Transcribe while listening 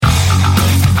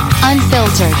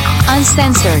Unfiltered,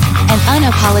 uncensored, and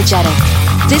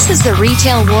unapologetic. This is the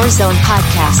Retail Warzone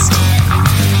Podcast.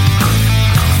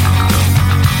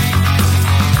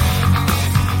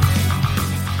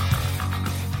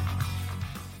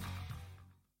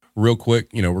 Real quick,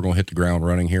 we're going to hit the ground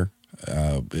running here.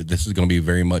 This is going to be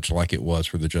very much like it was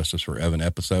for the Justice for Evan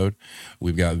episode.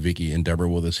 We've got Vicky and Deborah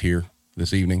with us here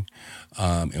this evening.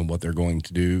 And what they're going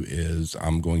to do is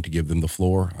I'm going to give them the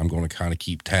floor. I'm going to kind of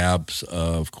keep tabs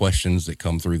of questions that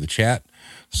come through the chat.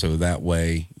 So that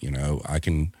way, I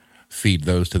can feed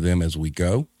those to them as we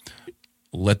go.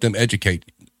 Let them educate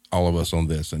all of us on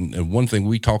this. And one thing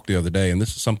we talked the other day, and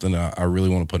this is something I really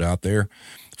want to put out there,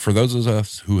 for those of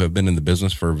us who have been in the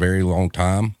business for a very long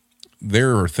time,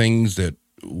 there are things that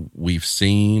we've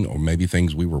seen or maybe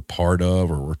things we were part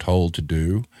of or were told to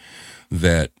do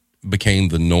that became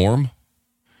the norm.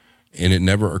 And it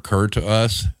never occurred to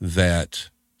us that,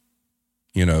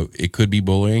 it could be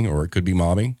bullying or it could be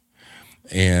mobbing.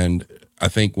 And I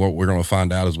think what we're going to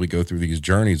find out as we go through these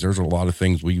journeys, there's a lot of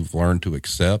things we've learned to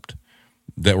accept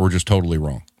that were just totally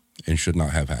wrong and should not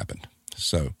have happened.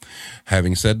 So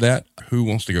having said that, who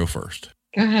wants to go first?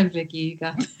 Go ahead, Vicky. You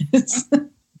got this.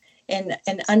 An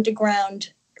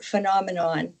underground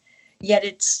phenomenon, yet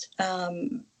it's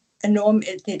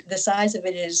enormous. The size of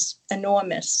it is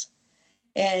enormous.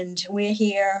 And we're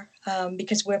here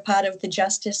because we're part of the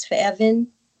Justice for Evan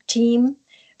team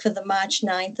for the March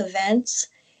 9th events.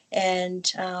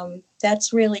 And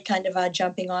that's really kind of our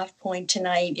jumping off point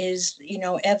tonight is,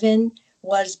 Evan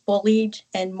was bullied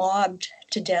and mobbed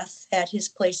to death at his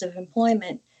place of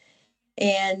employment.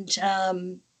 And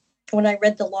when I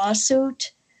read the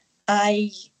lawsuit,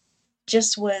 I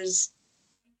just was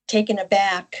taken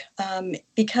aback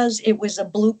because it was a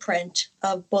blueprint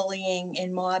of bullying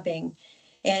and mobbing.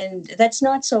 And that's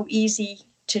not so easy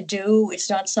to do. It's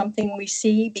not something we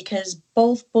see because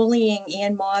both bullying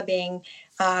and mobbing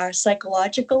are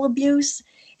psychological abuse.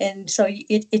 And so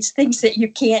it's things that you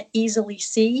can't easily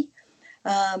see.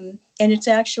 And it's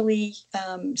actually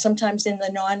sometimes in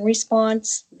the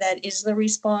non-response that is the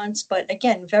response. But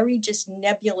again, very just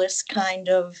nebulous kind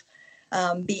of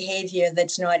behavior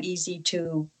that's not easy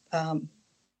to,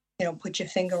 put your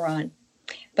finger on.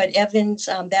 But Evans,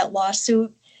 that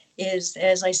lawsuit is,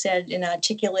 as I said, an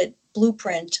articulate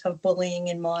blueprint of bullying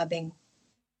and mobbing.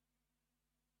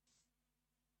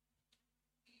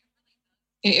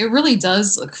 It really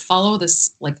does follow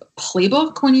this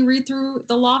playbook when you read through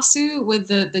the lawsuit with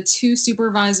the two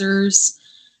supervisors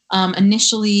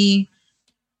initially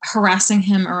harassing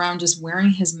him around just wearing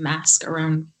his mask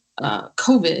around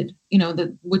COVID,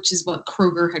 which is what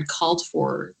Kroger had called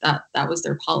for. That was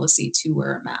their policy to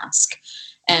wear a mask.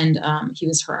 And he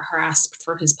was harassed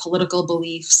for his political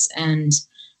beliefs and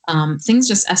things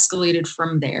just escalated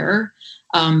from there.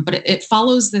 But it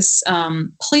follows this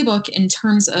playbook in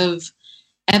terms of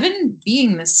Evan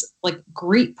being this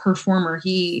great performer.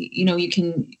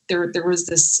 There was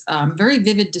this very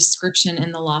vivid description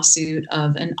in the lawsuit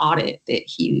of an audit that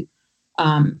he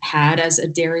had as a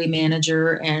dairy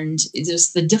manager, and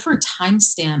just the different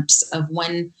timestamps of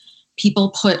when people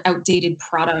put outdated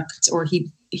product, or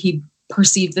he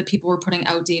perceived that people were putting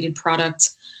outdated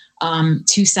product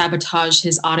to sabotage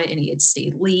his audit, and he had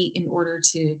stayed late in order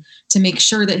to make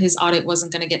sure that his audit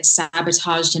wasn't going to get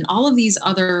sabotaged, and all of these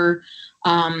other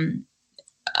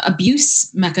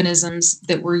abuse mechanisms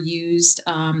that were used.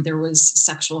 There was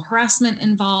sexual harassment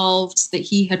involved that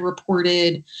he had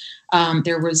reported.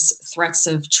 There was threats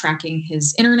of tracking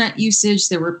his internet usage.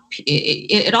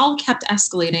 It all kept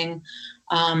escalating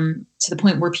to the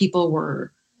point where people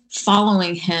were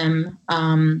following him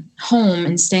home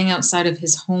and staying outside of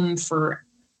his home for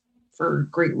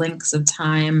great lengths of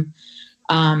time.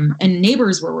 And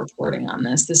neighbors were reporting on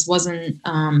this. This wasn't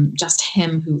just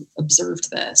him who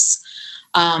observed this.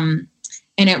 And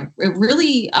it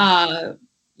really,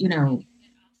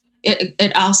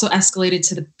 it also escalated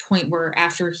to the point where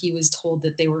after he was told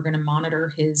that they were going to monitor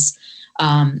his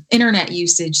internet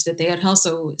usage, that they had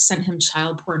also sent him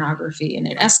child pornography. And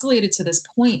it escalated to this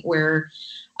point where,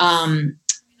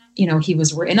 he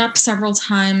was written up several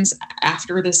times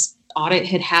after this audit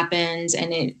had happened.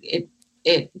 And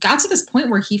it got to this point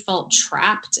where he felt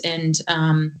trapped and,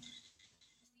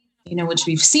 which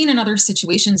we've seen in other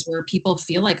situations where people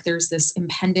feel like there's this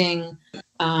impending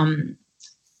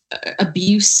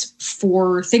abuse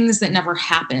for things that never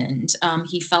happened.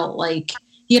 He felt like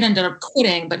he had ended up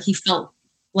quitting, but he felt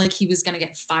like he was going to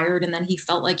get fired. And then he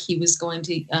felt like he was going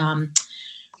to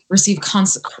receive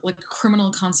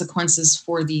criminal consequences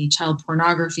for the child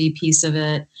pornography piece of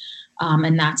it.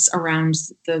 And that's around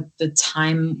the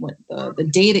time, the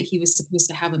day that he was supposed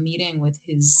to have a meeting with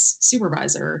his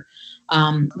supervisor,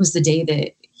 was the day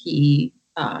that he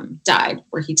died,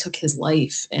 where he took his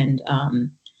life. And,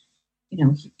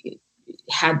 he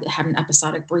had an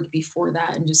episodic break before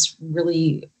that, and just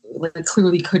really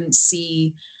clearly couldn't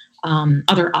see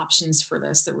other options for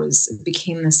this. It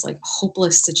became this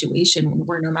hopeless situation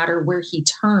where no matter where he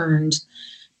turned,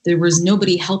 there was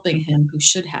nobody helping him who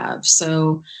should have.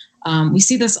 So we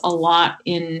see this a lot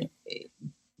in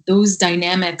those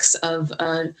dynamics of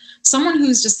someone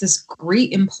who's just this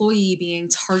great employee being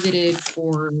targeted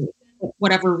for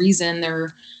whatever reason.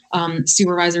 Their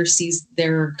supervisor sees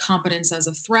their competence as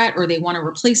a threat, or they want to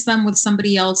replace them with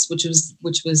somebody else, which was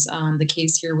the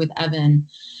case here with Evan.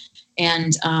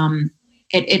 And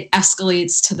it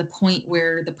escalates to the point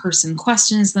where the person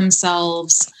questions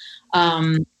themselves.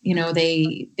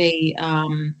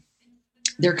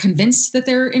 They're convinced that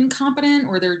they're incompetent,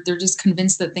 or they're just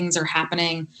convinced that things are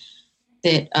happening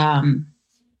that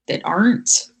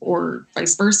aren't, or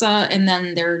vice versa. And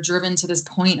then they're driven to this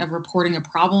point of reporting a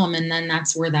problem. And then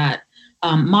that's where that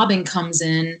mobbing comes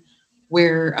in,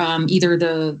 where either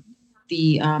the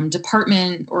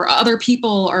department or other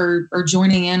people are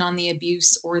joining in on the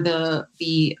abuse, or the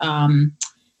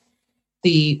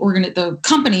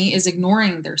company is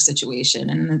ignoring their situation.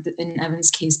 And in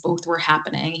Evan's case, both were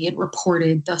happening. He had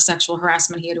reported the sexual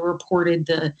harassment. He had reported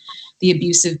the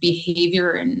abusive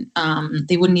behavior, and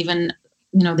they wouldn't even,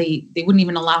 they wouldn't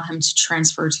even allow him to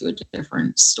transfer to a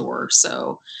different store.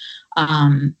 So,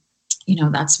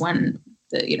 that's when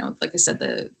like I said,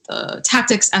 the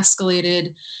tactics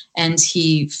escalated, and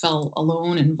he felt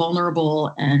alone and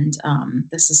vulnerable. And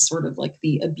this is sort of like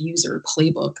the abuser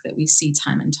playbook that we see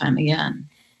time and time again.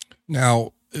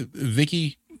 Now,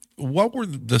 Vicki, what were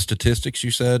the statistics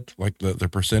you said, like the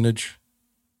percentage?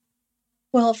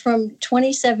 Well, from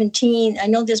 2017, I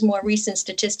know there's more recent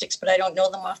statistics, but I don't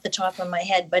know them off the top of my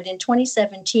head. But in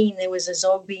 2017, there was a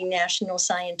Zogby National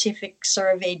Scientific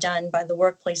Survey done by the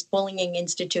Workplace Bullying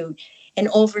Institute, and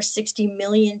over 60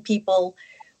 million people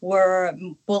were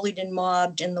bullied and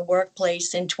mobbed in the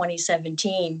workplace in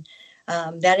 2017.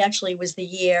 That actually was the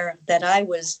year that I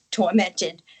was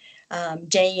tormented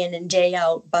day in and day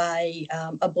out by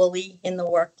a bully in the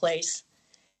workplace.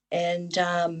 And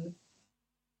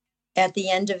at the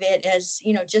end of it,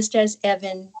 just as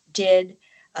Evan did,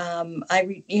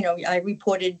 I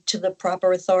reported to the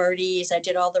proper authorities. I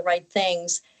did all the right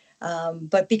things.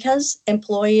 But because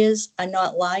employers are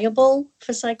not liable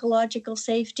for psychological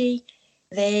safety,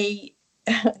 they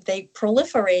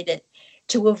proliferate it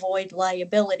to avoid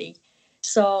liability.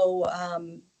 So,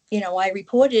 I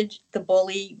reported the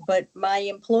bully, but my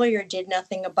employer did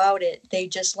nothing about it. They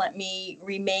just let me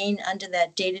remain under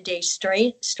that day-to-day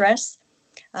stress.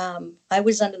 I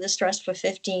was under the stress for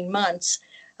 15 months.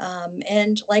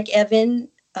 And like Evan,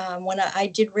 when I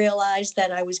did realize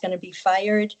that I was going to be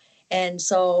fired, and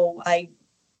so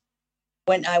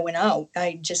when I went out,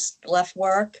 I just left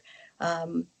work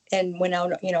and went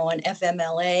out, on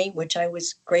FMLA, which I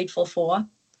was grateful for.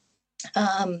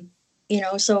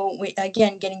 So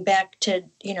getting back to,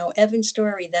 Evan's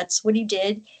story, that's what he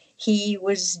did. He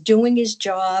was doing his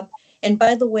job. And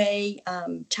by the way,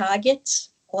 targets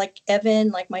like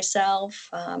Evan, like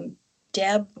myself,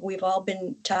 Deb, we've all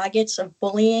been targets of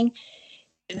bullying.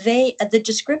 The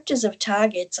descriptors of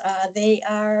targets they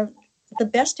are the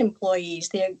best employees.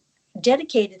 They're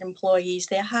dedicated employees.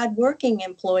 They're hardworking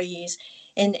employees.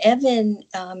 And Evan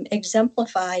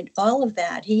exemplified all of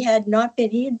that. He had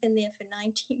been there for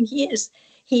 19 years.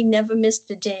 He never missed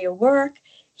a day of work.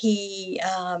 He,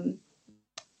 and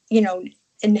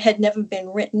had never been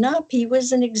written up. He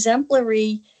was an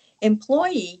exemplary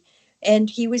employee, and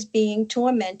he was being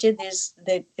tormented.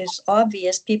 There's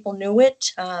obvious, people knew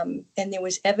it, and there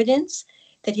was evidence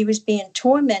that he was being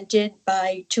tormented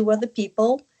by two other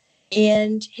people.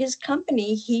 And his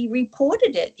company, he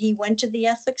reported it. He went to the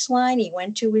ethics line. He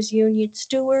went to his union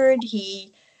steward.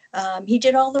 He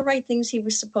did all the right things he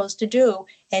was supposed to do,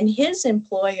 and his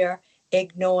employer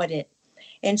ignored it.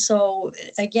 And so,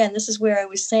 again, this is where I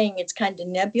was saying it's kind of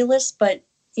nebulous, but,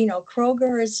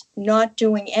 Kroger is not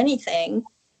doing anything,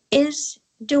 is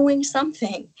doing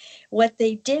something. What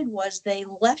they did was they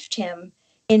left him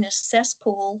in a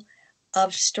cesspool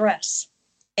of stress.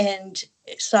 And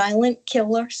silent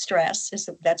killer stress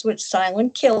that's what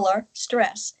silent killer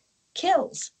stress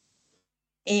kills.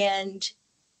 And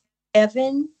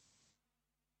Evan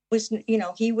was,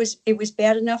 it was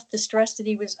bad enough, the stress that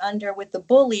he was under with the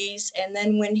bullies. And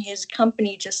then when his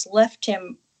company just left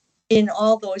him in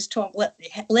all those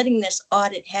letting this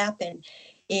audit happen,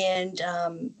 and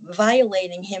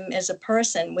violating him as a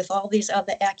person with all these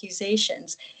other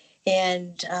accusations.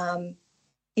 And,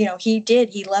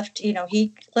 he left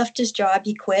his job,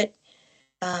 he quit.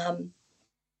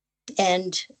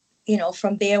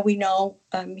 From there, we know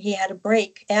he had a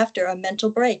break after, a mental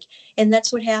break. And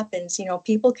that's what happens.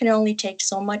 People can only take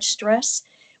so much stress.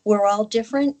 We're all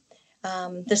different.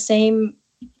 The same,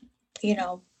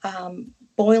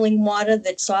 boiling water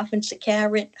that softens the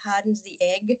carrot hardens the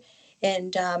egg.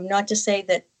 And not to say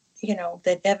that,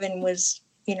 that Evan was,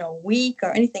 weak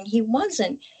or anything. He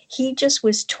wasn't. He just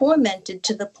was tormented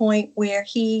to the point where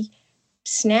he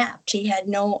snapped. He had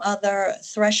no other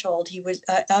threshold. He was,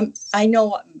 I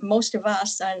know most of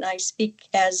us, and I speak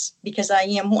because I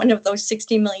am one of those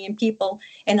 60 million people,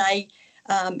 and I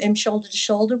am shoulder to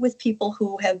shoulder with people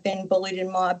who have been bullied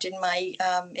and mobbed in my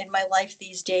life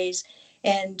these days.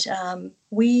 And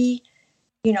we,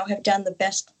 have done the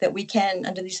best that we can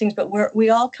under these things, but we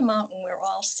all come out and we're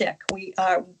all sick.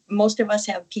 Most of us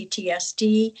have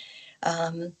PTSD.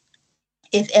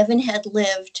 If Evan had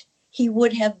lived, he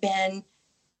would have been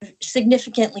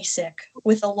significantly sick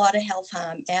with a lot of health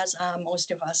harm, as are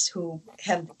most of us who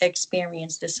have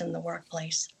experienced this in the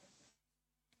workplace.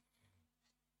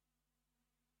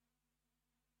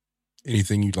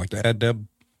 Anything you'd like to add, Deb?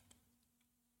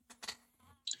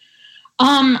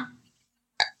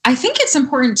 I think it's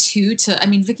important too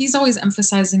Vicki's always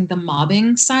emphasizing the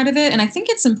mobbing side of it. And I think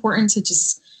it's important to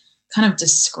just kind of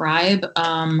describe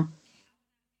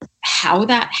how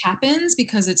that happens,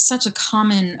 because it's such a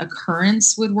common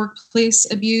occurrence with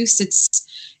workplace abuse.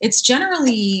 It's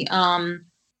generally,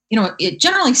 it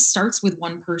generally starts with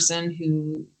one person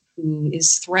who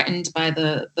is threatened by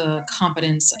the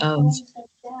competence of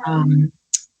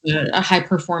a high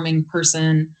performing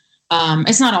person.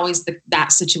 It's not always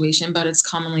that situation, but it's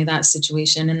commonly that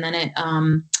situation. And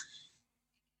then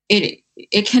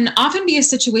it can often be a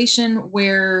situation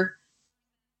where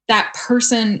that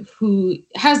person who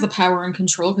has the power and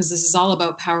control, because this is all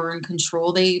about power and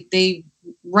control, they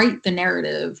write the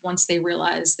narrative once they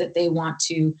realize that they want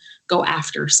to go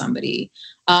after somebody.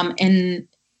 And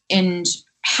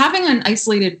having an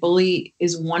isolated bully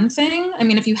is one thing. I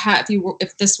mean,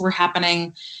 if this were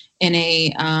happening in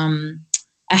a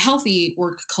healthy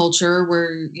work culture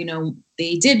where,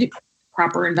 they did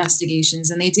proper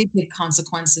investigations and they did give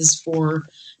consequences for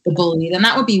the bully, then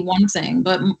that would be one thing.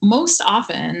 But most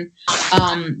often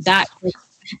that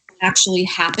actually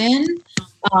happen.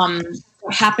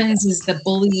 What happens is the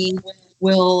bully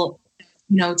will,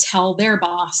 tell their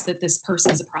boss that this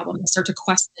person is a problem. They'll start to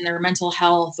question their mental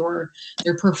health or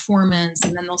their performance.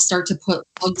 And then they'll start to put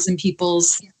bugs in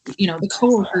people's, the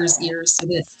coworkers' ears, so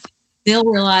that they'll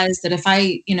realize that if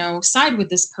I, side with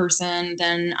this person,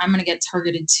 then I'm going to get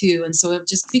targeted too. And so it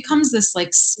just becomes this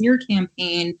like smear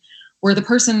campaign where the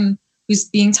person who's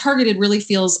being targeted really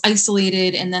feels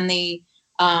isolated, and then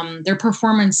their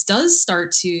performance does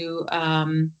start to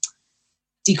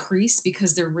decrease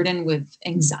because they're ridden with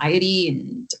anxiety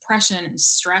and depression and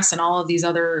stress and all of these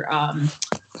other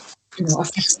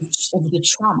effects of the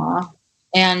trauma.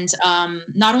 And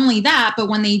not only that, but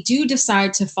when they do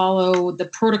decide to follow the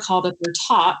protocol that they're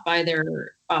taught by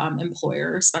their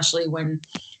employer, especially when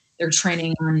they're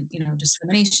training on,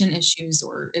 discrimination issues,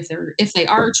 or if they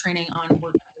are training on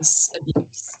workplace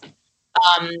abuse,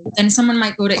 then someone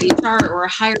might go to HR or a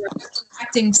higher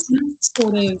expecting some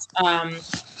sort of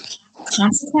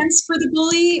consequence for the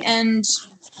bully. And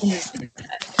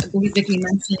I believe Vicki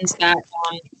mentions that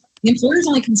the employer is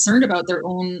only concerned about their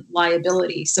own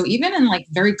liability. So even in like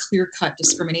very clear-cut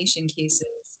discrimination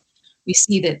cases, we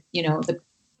see that,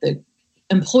 the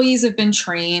employees have been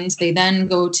trained. They then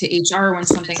go to HR when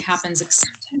something happens,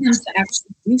 expecting them to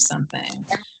actually do something.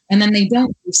 And then they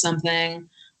don't do something.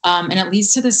 And it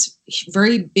leads to this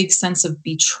very big sense of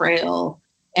betrayal.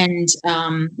 And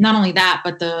not only that,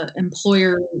 but the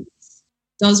employer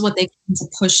does what they can to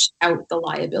push out the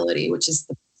liability, which is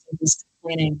the person who's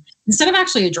complaining, instead of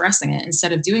actually addressing it,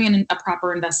 instead of doing a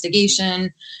proper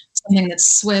investigation, something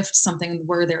that's swift, something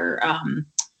where they're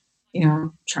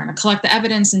trying to collect the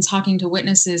evidence and talking to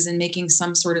witnesses and making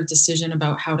some sort of decision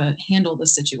about how to handle the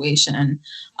situation.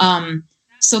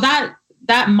 So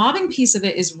that mobbing piece of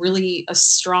it is really a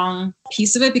strong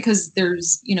piece of it, because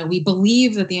there's, we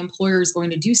believe that the employer is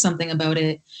going to do something about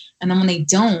it. And then when they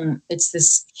don't, it's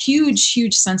this huge,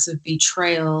 huge sense of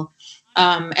betrayal.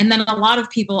 And then a lot of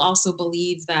people also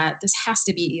believe that this has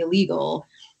to be illegal,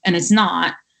 and it's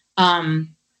not.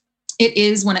 It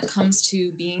is when it comes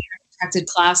to being a protected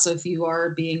class. So if you are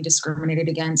being discriminated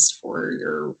against for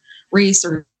your race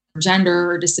or gender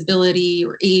or disability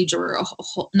or age or a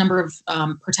whole number of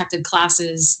protected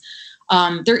classes,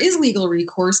 There is legal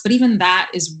recourse, but even that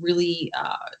is really,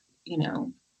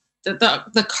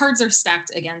 the cards are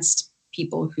stacked against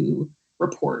people who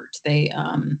report. They,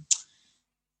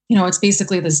 it's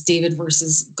basically this David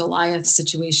versus Goliath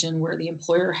situation where the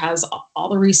employer has all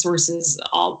the resources,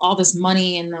 all this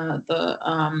money, and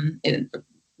the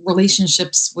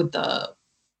relationships with the,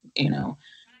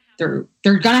 they're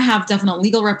going to have definite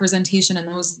legal representation, and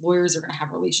those lawyers are going to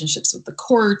have relationships with the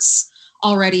courts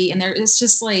already. And it's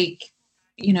just like,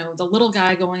 the little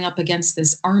guy going up against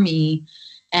this army,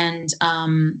 and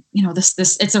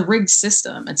this it's a rigged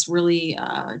system. It's really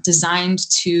designed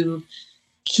to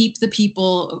keep the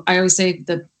people. I always say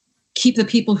keep the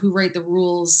people who write the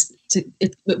rules.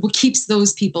 It keeps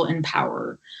those people in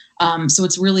power. So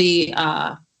it's really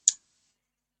a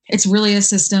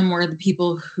system where the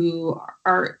people who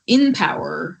are in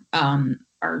power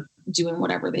are doing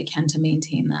whatever they can to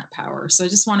maintain that power. So I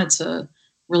just wanted to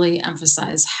really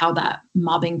emphasize how that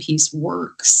mobbing piece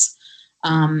works,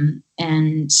 and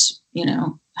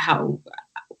how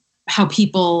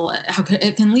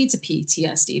it can lead to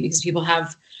PTSD, because people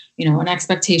have an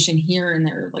expectation here and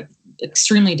they're like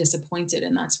extremely disappointed,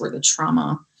 and that's where the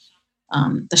trauma,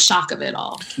 the shock of it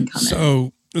all can come in.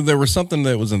 So there was something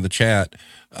that was in the chat.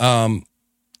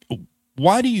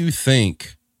 Why do you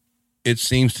think it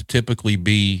seems to typically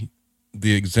be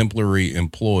the exemplary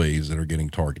employees that are getting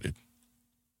targeted?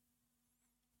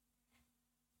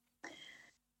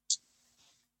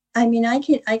 I mean, I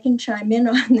can chime in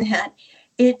on that.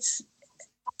 It's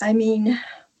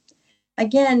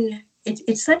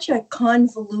such a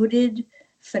convoluted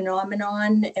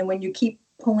phenomenon, and when you keep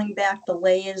pulling back the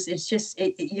layers, it's just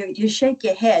you shake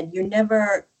your head. You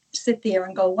never sit there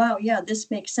and go, wow, yeah, this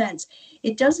makes sense.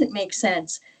 It doesn't make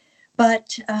sense.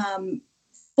 But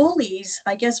bullies,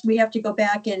 I guess we have to go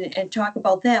back and talk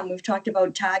about them. We've talked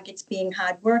about targets being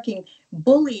hardworking.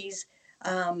 Bullies,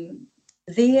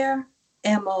 their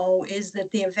MO is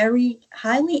that they're very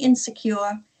highly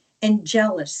insecure and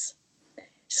jealous.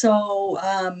 So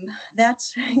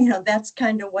that's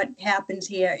kind of what happens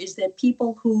here, is that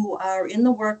people who are in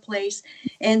the workplace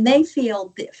and they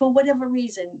feel, for whatever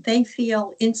reason, they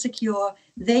feel insecure,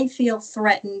 they feel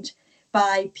threatened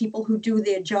by people who do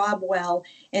their job well.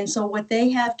 And so what they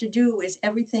have to do is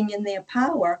everything in their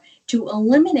power to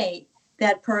eliminate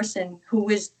that person who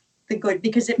is the good,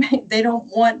 because they don't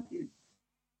want,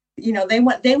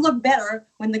 they look better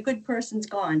when the good person's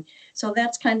gone. So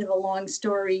that's kind of a long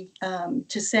story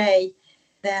to say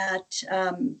that,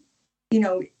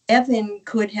 Evan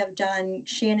could have done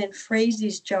Shannon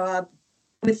Frazie's job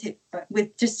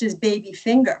with just his baby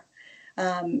finger.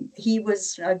 He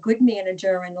was a good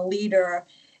manager and a leader,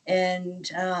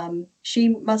 and she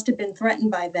must have been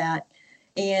threatened by that.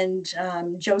 And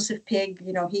Joseph Pig,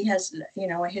 he has,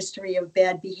 a history of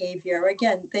bad behavior.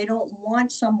 Again, they don't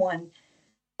want someone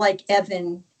like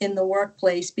Evan in the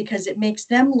workplace because it makes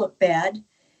them look bad.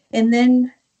 And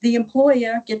then the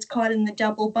employer gets caught in the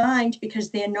double bind because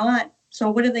they're not.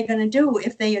 So what are they going to do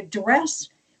if they address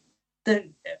the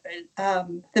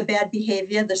bad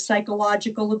behavior, the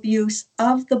psychological abuse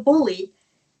of the bully?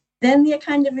 Then they're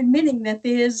kind of admitting that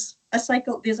there's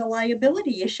a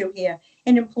liability issue here,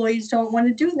 and employees don't want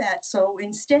to do that. So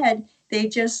instead, they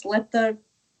just let the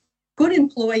good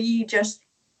employee just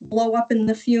blow up in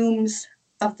the fumes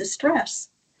of the stress.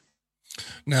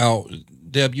 Now,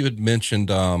 Deb, you had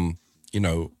mentioned,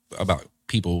 about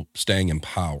people staying in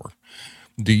power.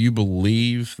 Do you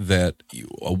believe that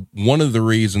one of the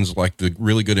reasons like the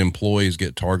really good employees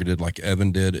get targeted like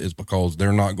Evan did is because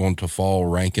they're not going to fall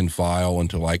rank and file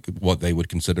into like what they would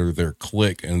consider their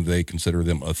clique, and they consider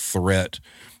them a threat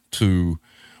to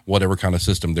whatever kind of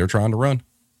system they're trying to run?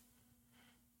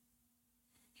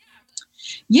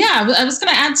 Yeah, I was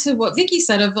going to add to what Vicky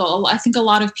said. I think a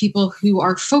lot of people who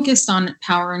are focused on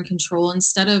power and control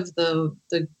instead of the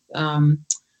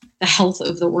health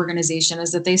of the organization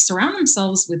is that they surround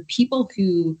themselves with people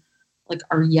who like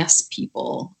are yes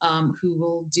people, who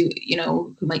will do,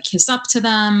 who might kiss up to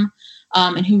them,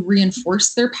 and who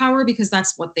reinforce their power because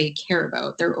that's what they care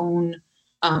about. Their own,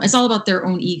 it's all about their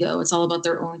own ego. It's all about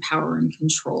their own power and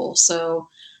control. So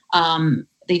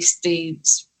they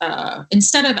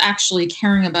instead of actually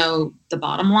caring about the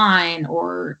bottom line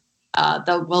or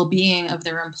the well-being of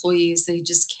their employees, they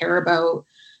just care about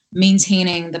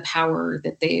maintaining the power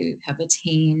that they have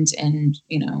attained and,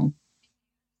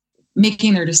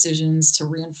 making their decisions to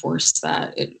reinforce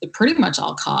that at pretty much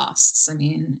all costs. I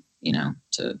mean,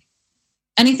 to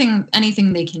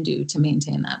anything they can do to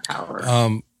maintain that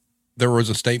power. There was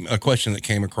a question that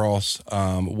came across.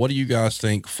 What do you guys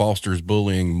think fosters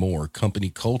bullying more? Company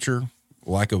culture,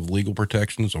 lack of legal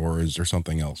protections, or is there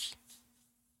something else?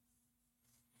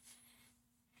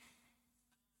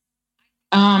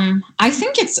 I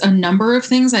think it's a number of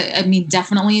things. I mean,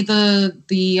 definitely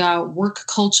the work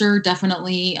culture,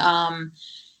 definitely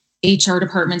HR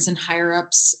departments and higher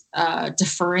ups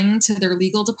deferring to their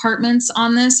legal departments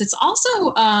on this. It's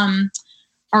also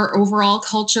our overall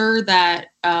culture that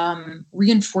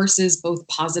reinforces both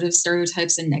positive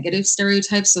stereotypes and negative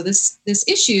stereotypes. So this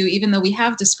issue, even though we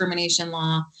have discrimination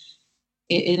law,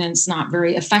 and it's not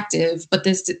very effective, but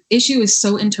this issue is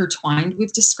so intertwined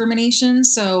with discrimination.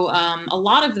 So a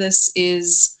lot of this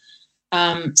is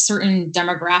certain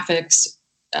demographics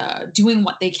doing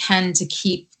what they can to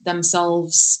keep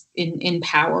themselves in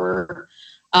power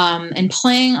and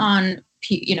playing on,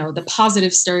 the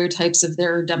positive stereotypes of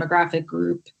their demographic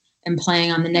group and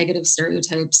playing on the negative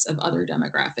stereotypes of other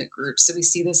demographic groups. So we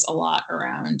see this a lot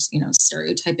around,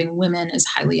 stereotyping women as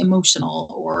highly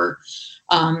emotional, or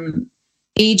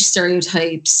age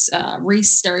stereotypes,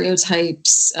 race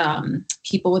stereotypes,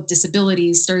 people with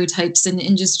disabilities stereotypes,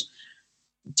 and just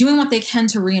doing what they can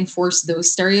to reinforce those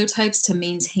stereotypes to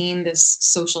maintain this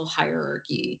social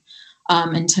hierarchy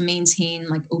and to maintain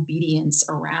obedience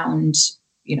around,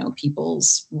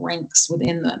 people's ranks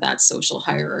within that social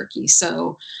hierarchy.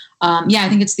 So, I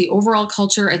think it's the overall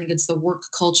culture. I think it's the work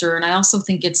culture. And I also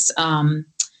think it's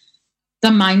the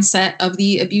mindset of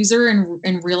the abuser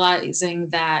and realizing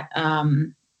that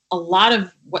a lot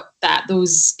of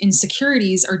those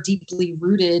insecurities are deeply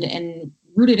rooted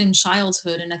in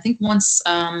childhood. And I think once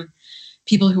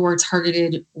people who are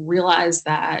targeted realize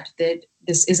that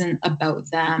this isn't about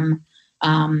them,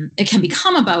 it can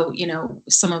become about,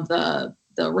 some of the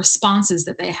responses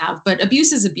that they have. But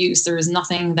abuse is abuse. There is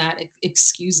nothing that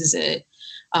excuses it.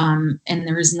 And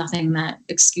there is nothing that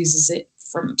excuses it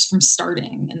from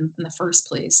starting in the first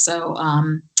place. So,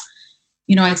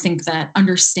 I think that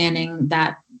understanding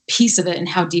that piece of it and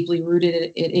how deeply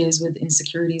rooted it is with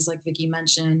insecurities, like Vicki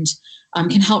mentioned,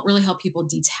 can really help people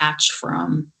detach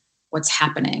from what's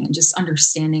happening and just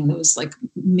understanding those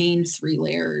main three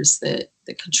layers that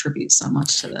contribute so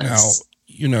much to this.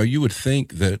 Now, you would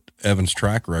think that Evan's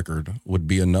track record would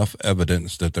be enough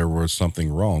evidence that there was something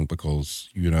wrong because,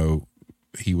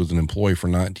 he was an employee for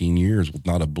 19 years with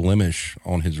not a blemish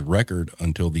on his record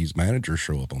until these managers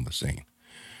show up on the scene.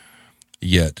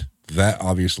 Yet that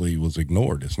obviously was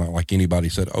ignored. It's not like anybody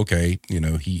said, okay,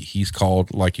 he's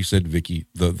called, like you said, Vicki,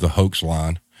 the hoax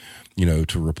line,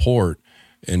 to report,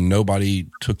 and nobody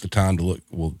took the time to look,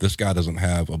 well, this guy doesn't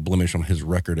have a blemish on his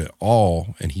record at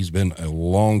all, and he's been a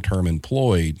long-term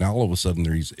employee. Now all of a sudden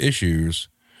there's issues,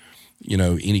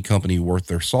 any company worth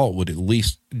their salt would at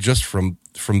least just from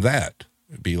that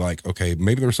be like, okay,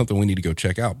 maybe there's something we need to go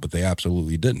check out, but they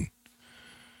absolutely didn't.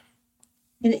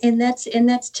 And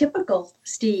that's typical,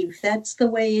 Steve. That's the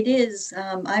way it is.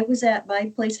 I was at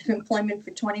my place of employment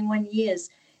for 21 years.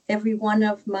 Every one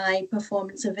of my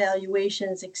performance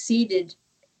evaluations exceeded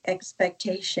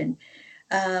expectation.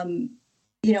 And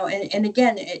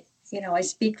again, I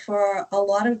speak for a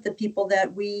lot of the people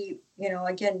that we,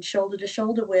 again, shoulder to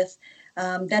shoulder with.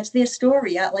 That's their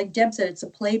story. Like Deb said, it's a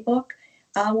playbook.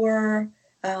 Our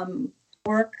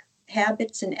work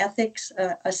habits and ethics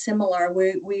are similar.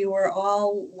 We were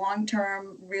all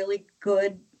long-term, really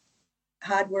good,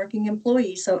 hardworking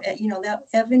employees. So that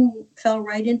Evan fell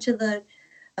right into the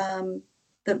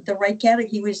right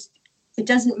category. It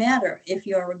doesn't matter if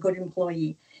you're a good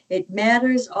employee. It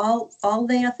matters. All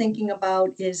they are thinking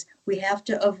about is we have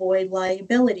to avoid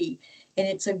liability, and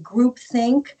it's a group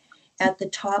think at the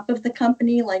top of the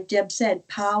company, like Deb said,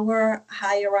 power,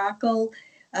 hierarchical.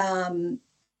 The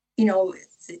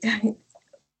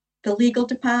legal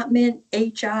department,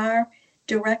 HR,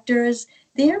 directors,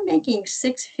 they're making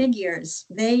six figures.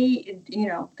 They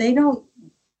don't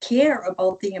care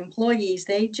about the employees.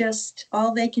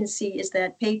 All they can see is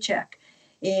that paycheck.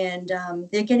 And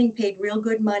they're getting paid real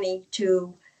good money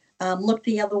to look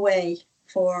the other way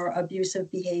for abusive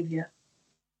behavior.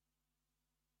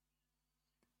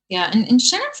 Yeah, and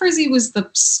Shannon Frizzy was the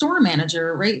store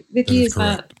manager, right? Vicki, is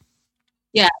that?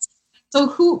 Yeah.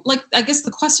 So I guess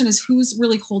the question is who's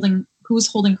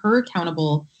holding her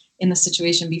accountable in the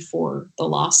situation before the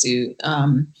lawsuit?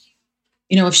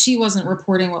 If she wasn't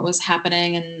reporting what was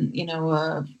happening,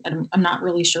 and I'm not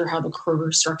really sure how the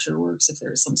Kroger structure works, if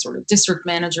there's some sort of district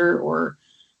manager or,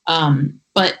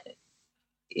 but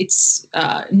it's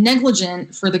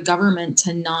negligent for the government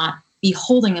to not be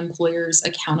holding employers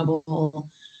accountable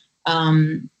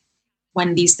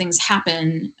when these things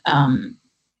happen.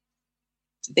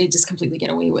 They just completely get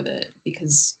away with it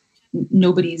because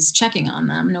nobody's checking on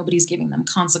them. Nobody's giving them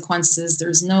consequences.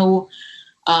 There's no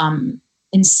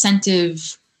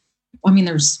incentive. I mean,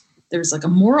 there's there's like a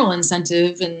moral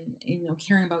incentive and,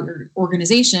 caring about your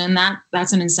organization,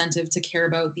 that's an incentive to care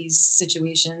about these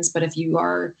situations. But if you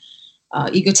are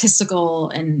egotistical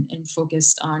and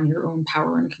focused on your own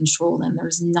power and control, then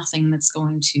there's nothing that's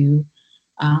going to,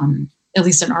 at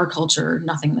least in our culture,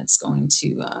 nothing that's going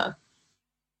to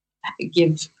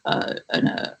give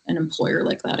an employer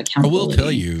like that accountability. I will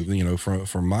tell you,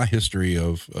 from my history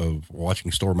of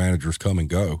watching store managers come and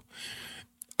go,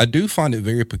 I do find it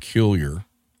very peculiar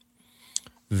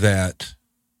that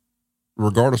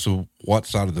regardless of what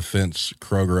side of the fence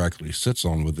Kroger actually sits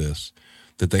on with this,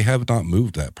 that they have not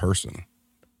moved that person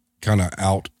kind of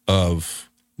out of,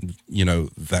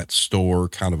 that store,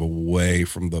 kind of away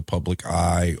from the public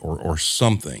eye or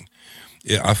something.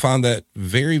 I find that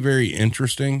very, very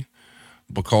interesting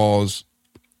because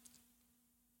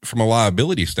from a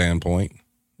liability standpoint,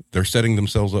 they're setting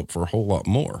themselves up for a whole lot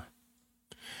more.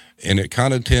 And it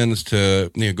kind of tends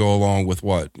to go along with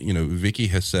what, Vicki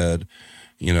has said,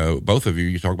 both of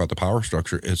you talk about the power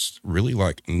structure. It's really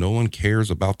like no one cares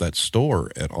about that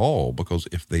store at all, because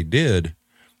if they did,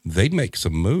 they'd make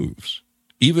some moves,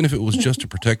 even if it was just to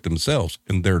protect themselves,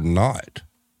 and they're not.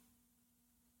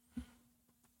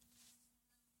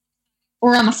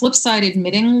 Or on the flip side,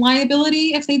 admitting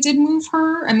liability if they did move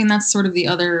her. I mean, that's sort of the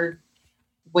other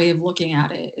way of looking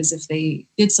at it, is if they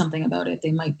did something about it,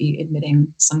 they might be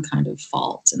admitting some kind of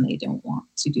fault, and they don't want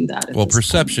to do that. Well,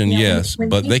 perception, yes,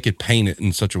 but they could paint it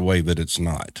in such a way that it's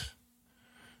not.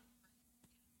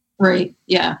 Right.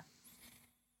 Yeah.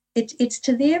 It's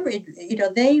to their,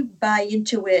 they buy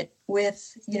into it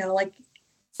with, like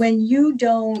when you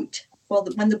don't,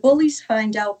 when the bullies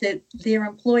find out that their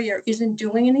employer isn't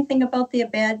doing anything about their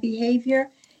bad behavior,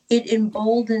 it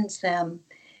emboldens them.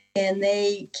 And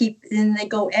they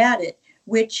go at it,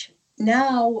 which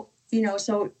now,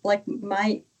 so like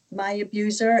my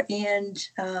abuser and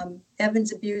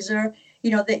Evan's abuser,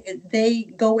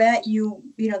 they go at you,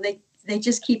 they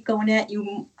just keep going at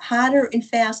you harder and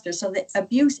faster. So the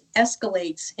abuse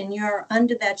escalates and you're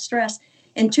under that stress.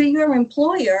 And to your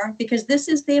employer, because this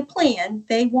is their plan,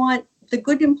 they want the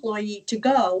good employee to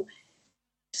go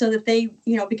so that they,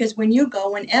 because when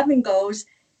Evan goes,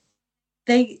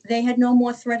 they had no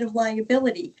more threat of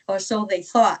liability, or so they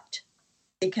thought,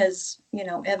 because,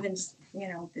 Evan's,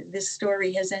 this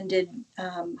story has ended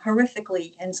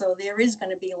horrifically. And so there is going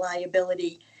to be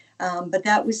liability. But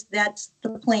that's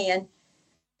the plan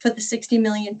for the 60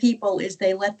 million people, is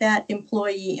they let that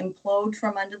employee implode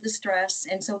from under the stress.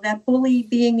 And so that bully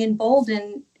being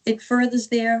emboldened, it furthers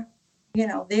their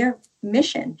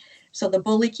mission. So the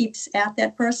bully keeps at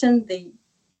that person, the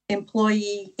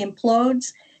employee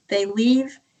implodes, they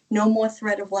leave, no more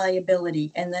threat of liability,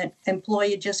 and that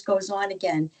employer just goes on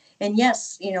again. And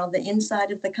yes, the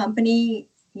inside of the company,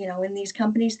 in these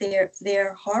companies,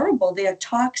 they're horrible. They're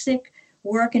toxic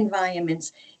work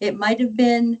environments. It might have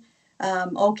been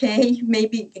okay,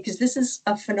 maybe, because this is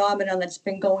a phenomenon that's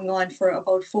been going on for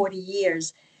about 40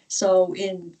 years. So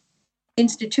in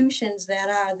institutions that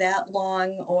are that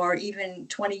long, or even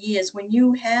 20 years, when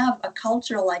you have a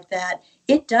culture like that,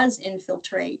 it does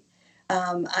infiltrate.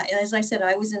 As I said,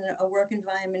 I was in a work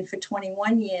environment for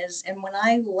 21 years. And when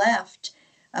I left,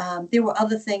 there were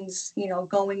other things,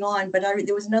 going on. But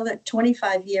there was another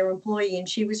 25-year employee, and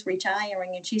she was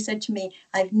retiring. And she said to me,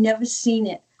 "I've never seen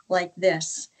it like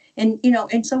this." And,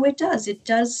 and so it does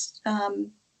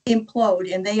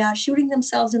implode, and they are shooting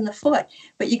themselves in the foot.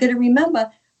 But you got to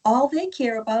remember, all they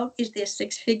care about is their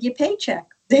 6-figure paycheck.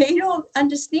 They don't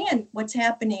understand what's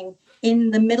happening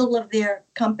in the middle of their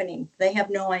company. They have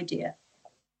no idea.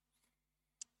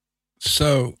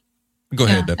 So go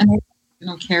ahead, Deb. And they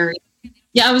don't care.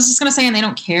 Yeah, I was just going to say, and they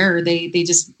don't care. They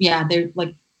just, they're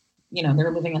like,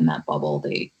 they're living in that bubble.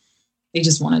 They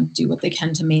just want to do what they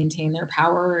can to maintain their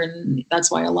power. And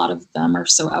that's why a lot of them are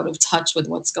so out of touch with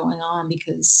what's going on,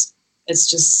 because it's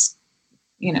just,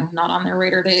 not on their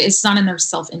radar. It's not in their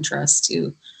self-interest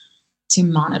to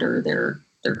monitor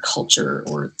their culture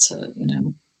or to,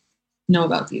 know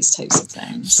about these types of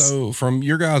things. So from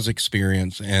your guys'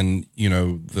 experience and,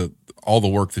 all the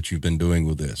work that you've been doing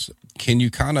with this, can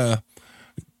you kind of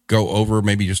go over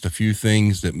maybe just a few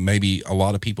things that maybe a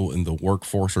lot of people in the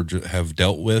workforce have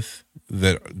dealt with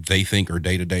that they think are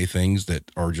day-to-day things that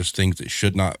are just things that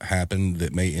should not happen,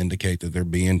 that may indicate that they're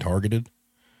being targeted?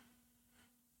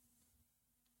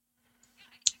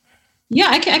 Yeah,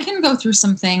 I can go through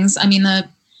some things. I mean,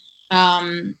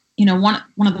 one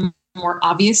of the more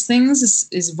obvious things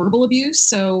is verbal abuse.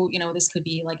 So, this could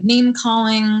be like name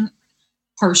calling,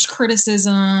 harsh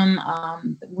criticism,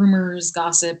 rumors,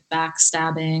 gossip,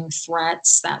 backstabbing,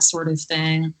 threats, that sort of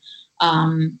thing.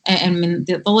 And I mean,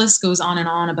 the list goes on and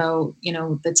on about, you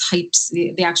know, the types,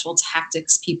 the actual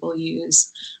tactics people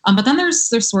use. But then there's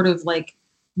sort of like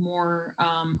more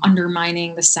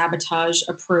undermining the sabotage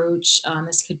approach.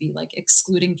 This could be like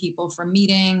excluding people from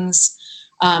meetings,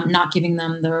 not giving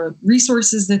them the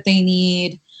resources that they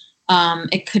need.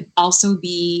 It could also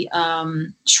be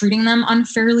treating them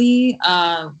unfairly,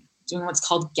 doing what's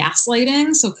called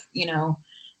gaslighting. So, you know,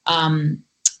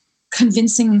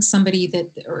 convincing somebody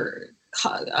that, or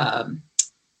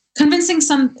convincing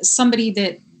somebody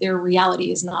that their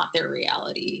reality is not their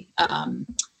reality.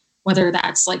 Whether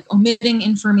that's like omitting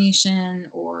information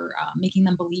or making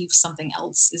them believe something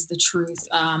else is the truth.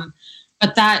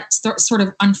 But that sort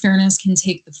of unfairness can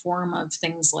take the form of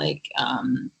things like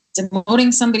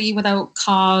demoting somebody without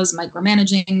cause,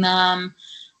 micromanaging them,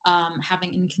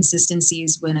 having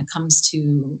inconsistencies when it comes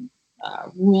to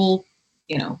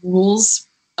rules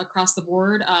across the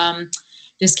board,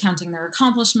 discounting their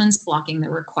accomplishments, blocking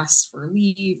their requests for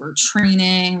leave or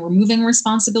training, removing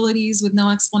responsibilities with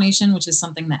no explanation, which is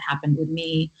something that happened with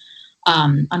me.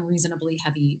 Unreasonably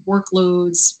heavy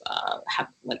workloads,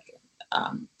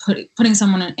 putting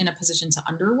someone in a position to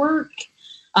underwork.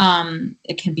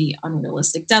 It can be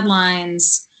unrealistic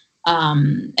deadlines,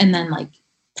 and then like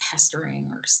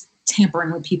pestering or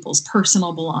tampering with people's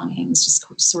personal belongings,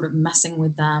 just sort of messing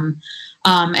with them.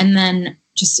 And then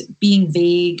just being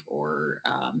vague or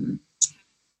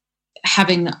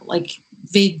having like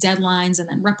vague deadlines and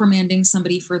then reprimanding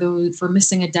somebody for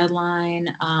missing a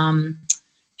deadline,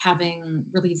 having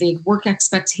really vague work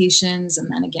expectations, and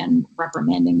then again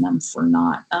reprimanding them for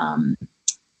not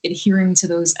adhering to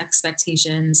those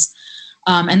expectations.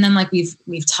 And then like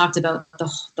we've talked about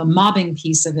the mobbing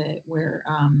piece of it, where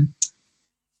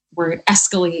it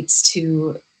escalates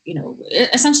to, you know,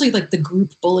 essentially like the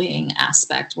group bullying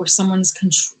aspect, where someone's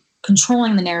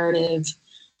controlling the narrative,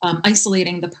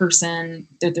 isolating the person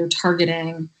that they're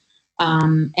targeting,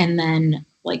 and then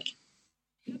like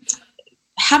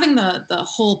having the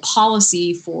whole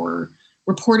policy for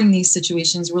reporting these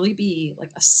situations really be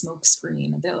like a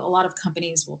smokescreen. A lot of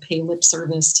companies will pay lip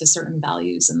service to certain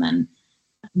values and then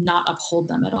not uphold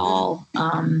them at all.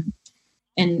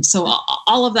 And so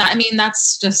all of that, I mean,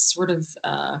 that's just sort of,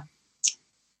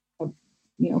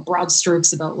 broad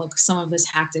strokes about like some of the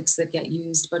tactics that get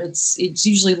used, but it's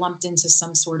usually lumped into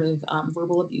some sort of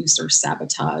verbal abuse or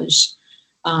sabotage.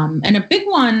 And a big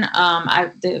one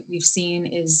that we've seen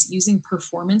is using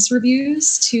performance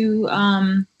reviews to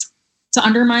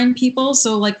undermine people.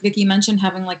 So like Vicky mentioned,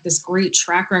 having like this great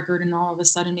track record, and all of a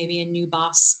sudden maybe a new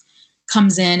boss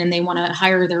comes in and they want to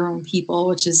hire their own people,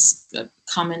 which is a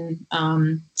common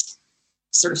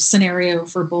sort of scenario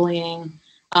for bullying.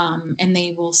 And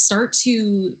they will start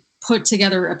to put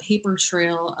together a paper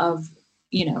trail of,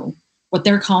 you know, what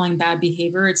they're calling bad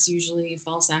behavior. It's usually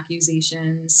false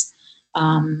accusations.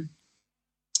 And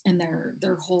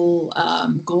their whole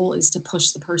goal is to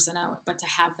push the person out, but to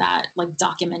have that like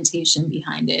documentation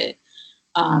behind it.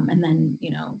 And then, you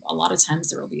know, a lot of times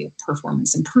there will be a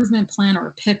performance improvement plan or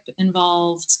a PIP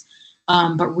involved.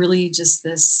 But really just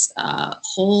this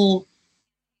whole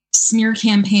smear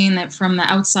campaign that from the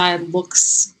outside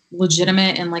looks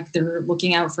legitimate and like they're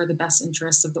looking out for the best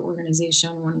interests of the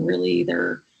organization, when really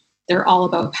they're all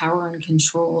about power and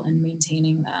control and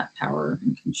maintaining that power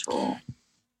and control. I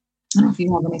don't know if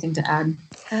you have anything to add.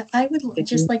 I would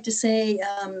just like to say,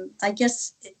 I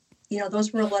guess, you know,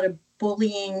 those were a lot of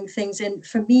bullying things. And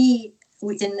for me,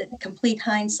 in complete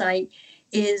hindsight,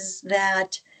 is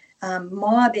that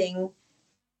mobbing,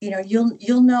 you know,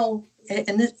 you'll know,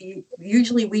 and this,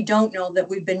 usually we don't know that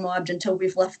we've been mobbed until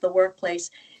we've left the workplace.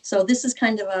 So this is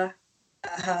kind of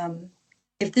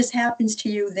if this happens to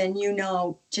you, then you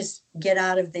know, just get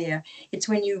out of there. It's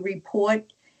when you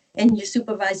report and your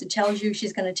supervisor tells you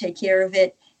she's going to take care of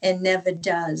it and never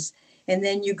does. And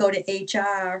then you go to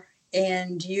HR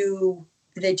and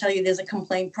they tell you there's a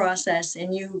complaint process,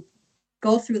 and you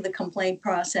go through the complaint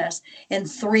process and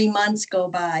 3 months go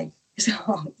by.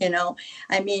 So, you know,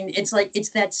 I mean, it's like, it's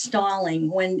that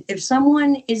stalling. If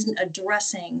someone isn't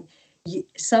addressing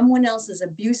someone else's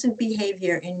abusive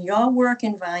behavior in your work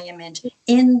environment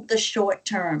in the short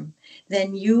term,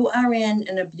 then you are in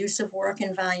an abusive work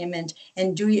environment.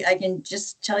 And I can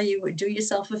just tell you, do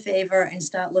yourself a favor and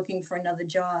start looking for another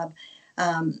job.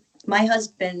 My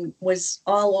husband was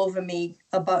all over me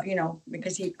about, you know,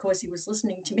 because of course he was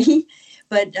listening to me,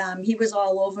 but he was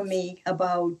all over me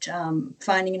about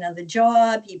finding another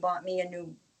job. He bought me a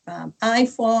new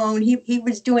iPhone. He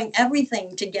was doing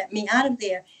everything to get me out of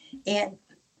there. And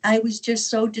I was just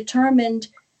so determined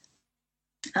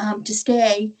to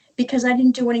stay, because I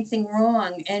didn't do anything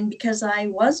wrong, and because I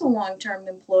was a long-term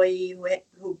employee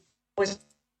who was.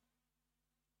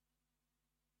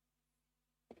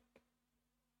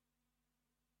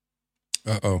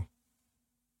 Uh-oh.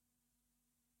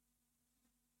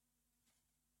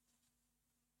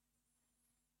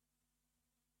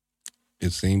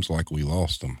 It seems like we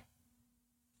lost them.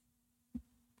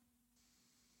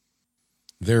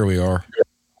 There we are.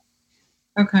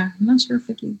 Okay. I'm not sure if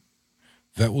Vicky.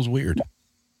 That was weird.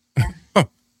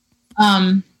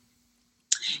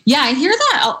 Yeah, I hear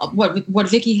that. What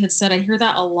Vicky had said, I hear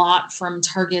that a lot from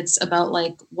targets about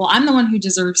like, well, I'm the one who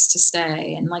deserves to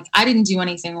stay, and like I didn't do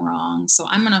anything wrong, so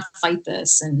I'm gonna fight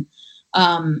this. And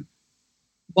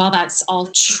while that's all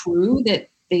true that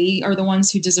they are the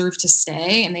ones who deserve to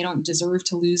stay and they don't deserve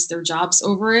to lose their jobs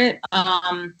over it,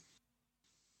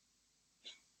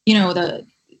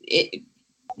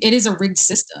 it is a rigged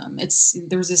system.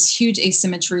 There's this huge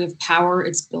asymmetry of power.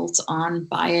 It's built on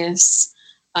bias.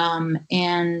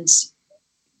 And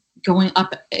going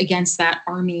up against that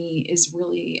army is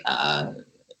really a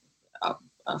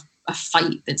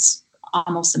fight that's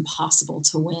almost impossible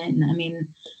to win. I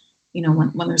mean,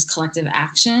 when there's collective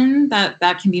action,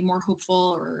 that can be more hopeful,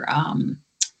 or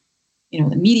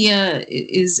the media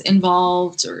is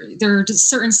involved, or there are just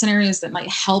certain scenarios that might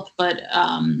help, but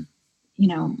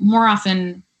more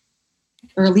often,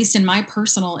 or at least in my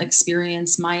personal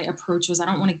experience, my approach was I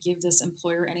don't want to give this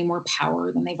employer any more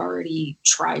power than they've already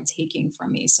tried taking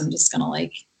from me. So I'm just going to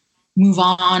move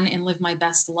on and live my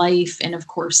best life. And of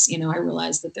course, I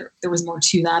realized that there was more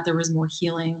to that. There was more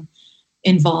healing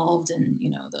involved, and,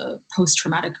 the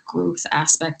post-traumatic growth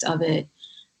aspect of it.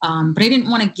 But I didn't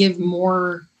want to give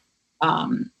more.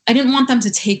 I didn't want them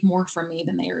to take more from me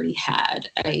than they already had.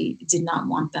 I did not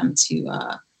want them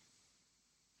to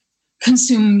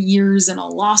consume years in a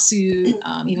lawsuit,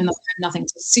 even though I had nothing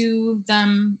to sue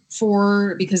them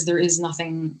for, because there is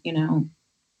nothing,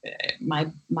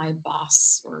 my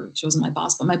boss, or she wasn't my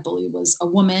boss, but my bully was a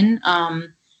woman.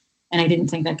 And I didn't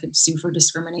think I could sue for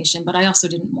discrimination, but I also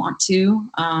didn't want to.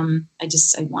 I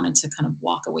wanted to kind of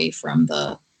walk away from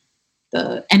the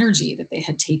energy that they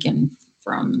had taken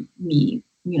from me,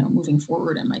 moving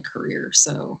forward in my career.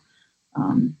 So,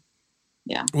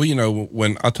 yeah. Well,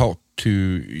 when I talked to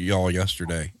y'all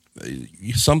yesterday,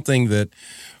 something that,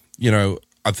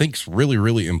 I think is really,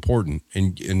 really important,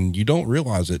 and you don't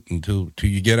realize it until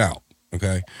you get out.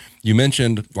 Okay. You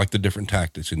mentioned like the different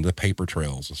tactics and the paper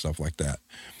trails and stuff like that.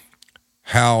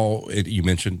 You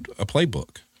mentioned a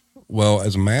playbook. Well,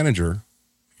 as a manager,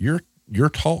 you're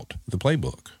taught the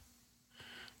playbook.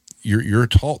 You're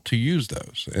taught to use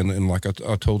those. And like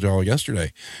I told y'all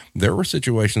yesterday, there were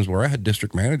situations where I had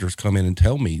district managers come in and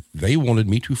tell me they wanted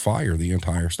me to fire the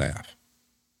entire staff.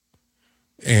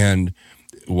 And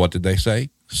what did they say?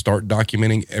 Start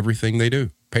documenting everything they do.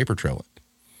 Paper trail it.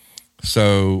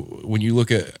 So when you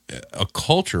look at a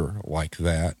culture like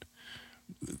that,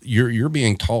 you're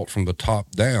being taught from the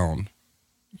top down.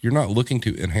 You're not looking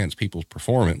to enhance people's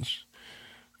performance.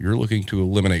 You're looking to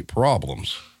eliminate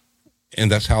problems. And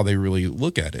that's how they really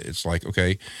look at it. It's like,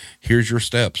 okay, here's your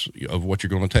steps of what you're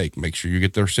going to take. Make sure you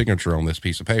get their signature on this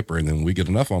piece of paper. And then when we get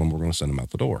enough on them, we're going to send them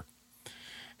out the door.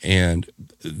 And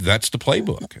that's the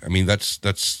playbook. I mean, that's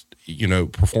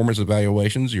performance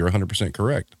evaluations. You're 100%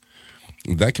 correct.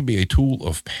 That can be a tool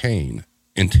of pain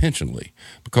intentionally,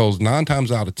 because 9 times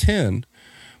out of 10,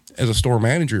 as a store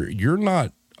manager, you're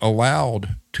not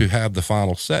allowed to have the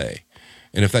final say.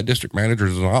 And if that district manager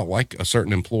does not like a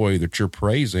certain employee that you're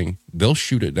praising, they'll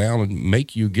shoot it down and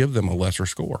make you give them a lesser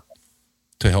score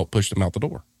to help push them out the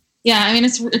door. Yeah, I mean,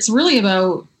 it's really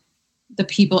about the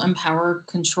people in power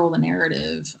control the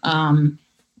narrative. And,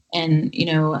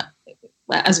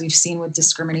 as we've seen with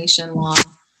discrimination law,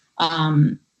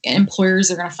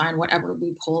 employers are going to find whatever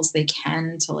loopholes they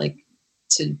can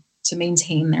to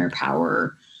maintain their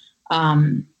power.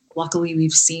 Luckily,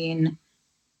 we've seen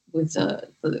with the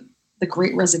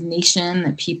Great Resignation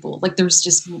that people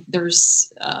we're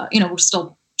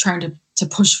still trying to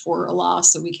push for a law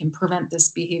so we can prevent this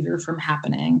behavior from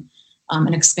happening,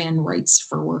 and expand rights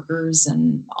for workers,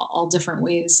 and all different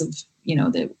ways of,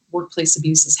 the workplace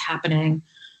abuse is happening.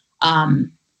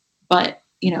 But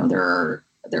there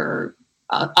are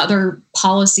other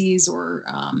policies or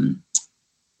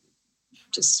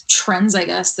just trends, I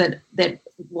guess, that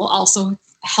will also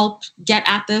help get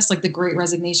at this, like the Great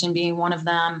Resignation being one of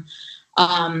them.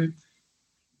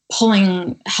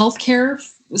 Pulling healthcare,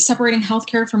 separating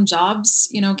healthcare from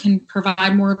jobs, can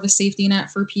provide more of a safety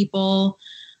net for people.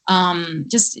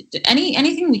 Just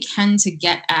anything we can to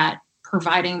get at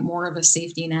providing more of a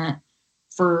safety net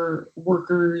for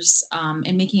workers,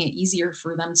 and making it easier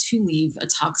for them to leave a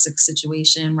toxic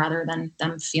situation rather than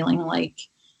them feeling like,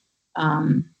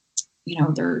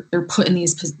 they're put in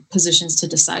these positions to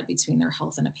decide between their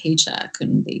health and a paycheck,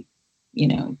 and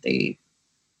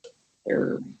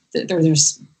they're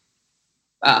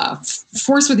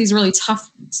forced with these really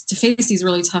tough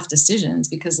decisions,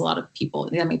 because a lot of people,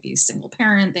 they might be a single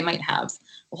parent, they might have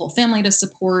a whole family to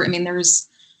support. I mean, there's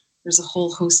a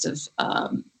whole host of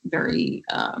very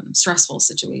stressful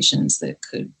situations that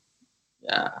could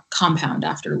compound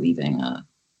after leaving a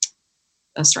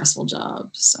stressful job.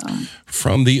 So,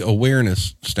 from the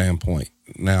awareness standpoint,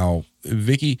 now,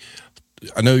 Vicki,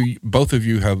 I know both of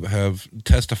you have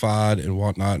testified and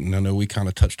whatnot, and I know we kind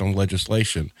of touched on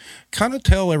legislation. Kind of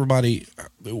tell everybody,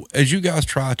 as you guys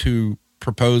try to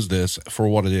propose this for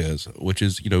what it is, which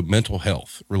is, mental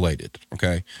health related,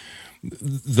 okay?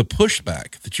 The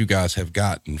pushback that you guys have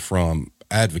gotten from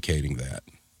advocating that.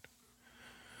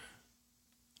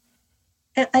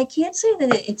 I can't say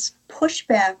that it's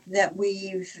pushback that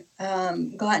we've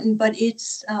gotten, but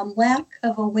it's lack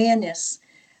of awareness.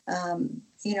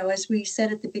 As we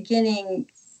said at the beginning,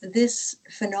 this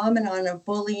phenomenon of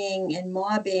bullying and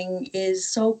mobbing is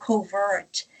so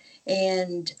covert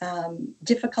and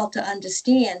difficult to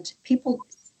understand. People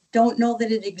don't know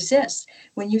that it exists.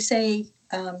 When you say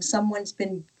someone's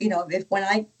been, when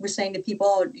I was saying to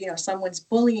people, someone's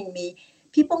bullying me,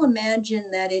 people imagine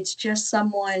that it's just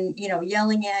someone,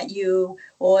 yelling at you,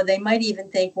 or they might even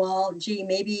think, well, gee,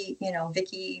 maybe,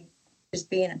 Vicki is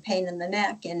being a pain in the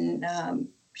neck and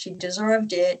she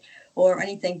deserved it or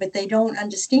anything, but they don't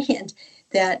understand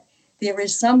that there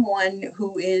is someone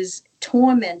who is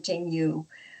tormenting you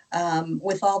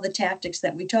with all the tactics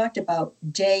that we talked about,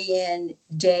 day in,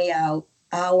 day out,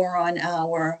 hour on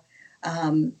hour.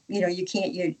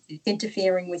 You're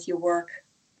interfering with your work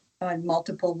on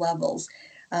multiple levels.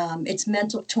 It's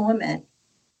mental torment.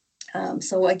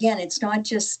 So again, it's not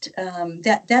just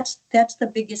that's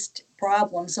the biggest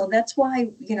problem. So that's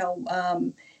why,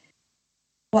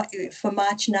 for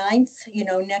March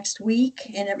 9th, next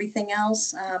week and everything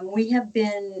else, we have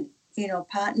been,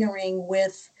 partnering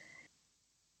with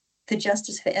the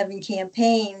Justice for Evan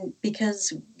campaign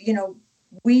because,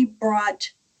 we brought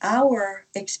our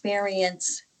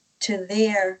experience to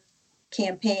their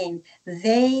campaign.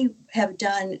 They have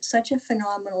done such a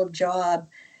phenomenal job.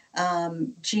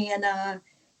 Jana,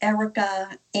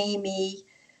 Erica, Amy,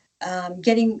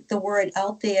 getting the word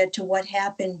out there to what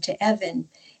happened to Evan.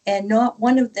 And not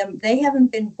one of them, they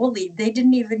haven't been bullied. They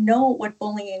didn't even know what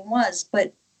bullying was,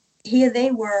 but here they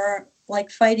were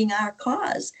like fighting our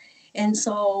cause. And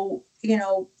so,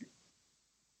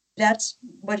 that's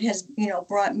what has,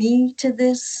 brought me to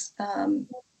this,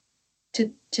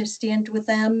 to stand with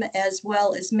them as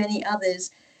well as many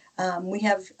others. We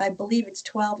have, I believe it's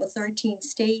 12 or 13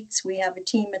 states. We have a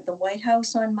team at the White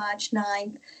House on March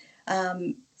 9th.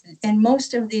 And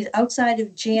most of these, outside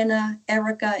of Jana,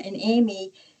 Erica, and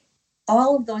Amy,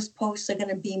 all of those posts are going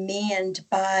to be manned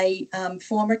by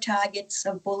former targets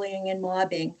of bullying and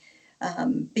mobbing,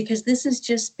 because this has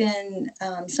just been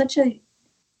such a,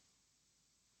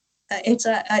 I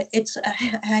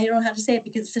don't know how to say it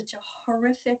because it's such a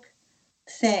horrific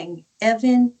thing.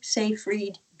 Evan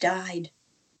Seyfried died.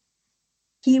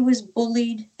 He was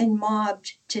bullied and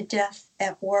mobbed to death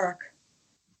at work.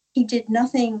 He did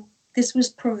nothing. This was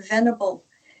preventable.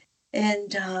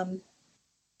 And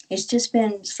it's just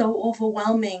been so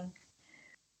overwhelming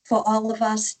for all of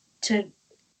us to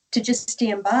just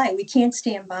stand by. We can't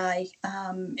stand by.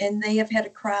 And they have had a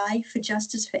cry for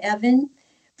justice for Evan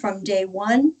from day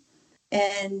one.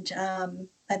 And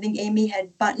I think Amy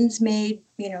had buttons made,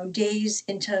 days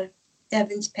into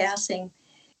Evan's passing.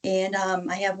 And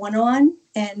I have one on,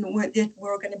 and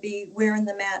we're going to be wearing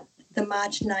them at the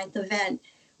March 9th event.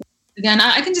 Again,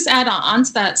 I can just add on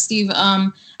to that, Steve.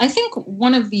 I think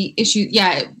one of the issues,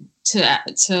 to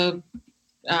add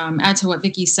to what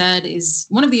Vicki said, is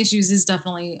one of the issues is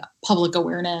definitely public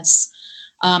awareness.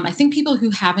 I think people who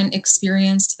haven't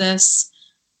experienced this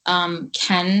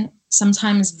can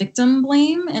sometimes victim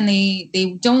blame, and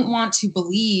they don't want to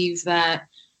believe that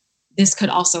this could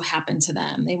also happen to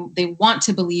them. They want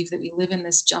to believe that we live in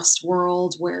this just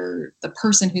world where the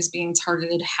person who's being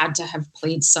targeted had to have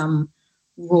played some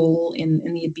role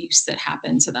in the abuse that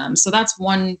happened to them. So that's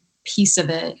one piece of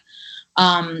it.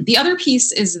 The other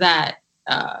piece is that,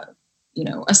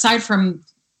 aside from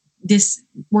this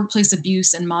workplace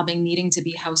abuse and mobbing needing to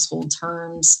be household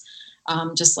terms,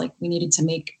 just like we needed to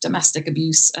make domestic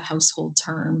abuse a household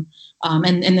term.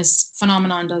 And this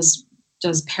phenomenon does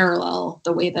parallel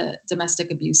the way that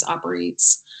domestic abuse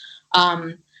operates.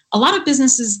 A lot of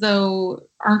businesses, though,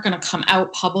 aren't going to come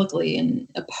out publicly and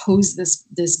oppose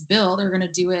this bill. They're going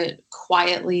to do it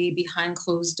quietly behind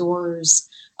closed doors,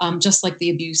 just like the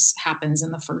abuse happens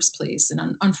in the first place.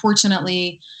 And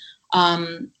unfortunately,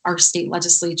 our state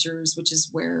legislatures, which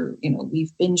is where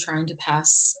we've been trying to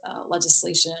pass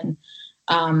legislation,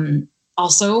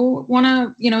 also want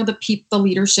to, the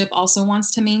leadership also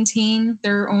wants to maintain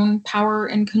their own power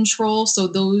and control. So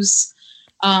those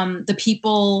the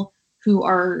people who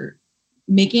are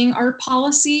making our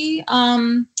policy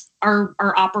are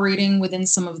operating within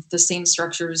some of the same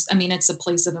structures. I mean, it's a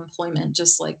place of employment,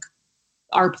 just like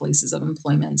our places of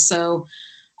employment. So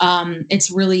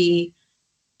it's really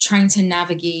trying to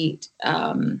navigate,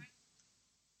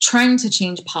 trying to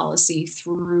change policy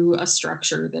through a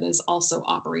structure that is also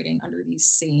operating under these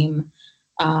same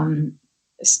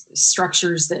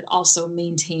structures that also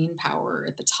maintain power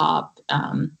at the top.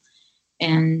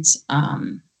 And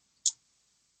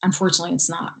unfortunately, it's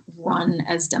not run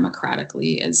as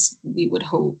democratically as we would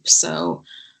hope. So,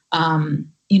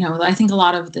 I think a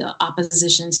lot of the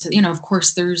opposition to, of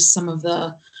course, there's some of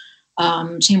the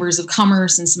chambers of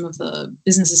commerce and some of the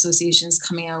business associations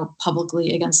coming out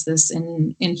publicly against this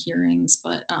in hearings.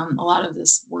 But a lot of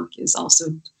this work is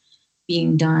also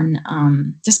being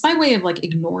done just by way of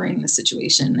ignoring the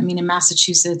situation. I mean, in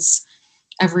Massachusetts,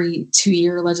 every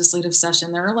 2-year legislative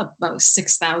session, there are about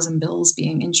 6,000 bills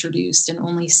being introduced, and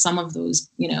only some of those,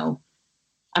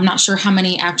 I'm not sure how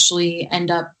many actually end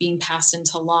up being passed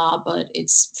into law, but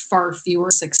it's far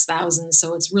fewer, 6,000.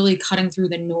 So it's really cutting through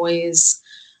the noise,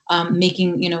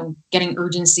 getting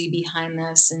urgency behind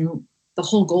this. And the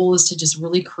whole goal is to just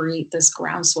really create this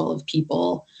groundswell of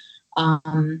people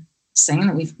saying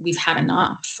that we've had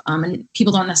enough. And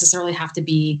people don't necessarily have to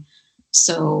be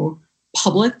so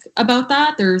public about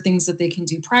that. There are things that they can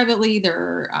do privately.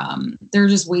 There are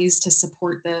just ways to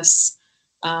support this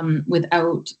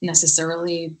without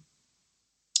necessarily,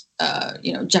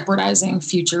 jeopardizing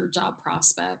future job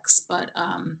prospects. But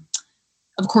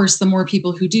of course, the more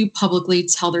people who do publicly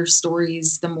tell their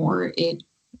stories, the more it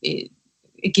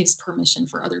gives permission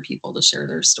for other people to share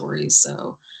their stories.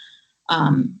 So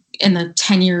in the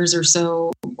 10 years or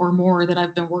so or more that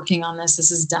I've been working on this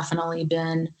has definitely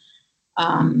been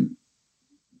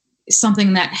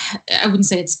something that I wouldn't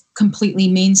say it's completely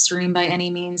mainstream by any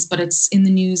means, but it's in the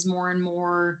news more and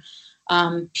more.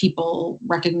 People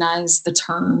recognize the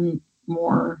term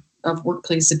more of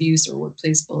workplace abuse or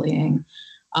workplace bullying.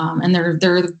 And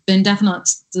there have been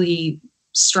definitely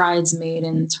strides made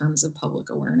in terms of public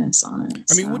awareness on it.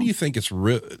 I mean, what do you think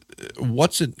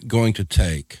what's it going to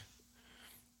take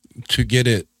to get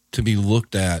it to be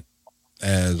looked at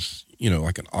as,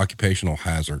 like an occupational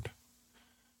hazard?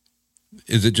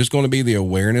 Is it just going to be the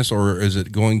awareness, or is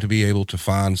it going to be able to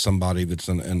find somebody that's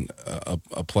in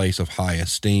a place of high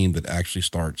esteem that actually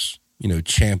starts,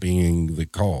 championing the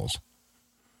cause?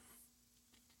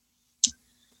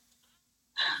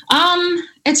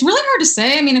 It's really hard to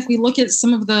say. I mean, if we look at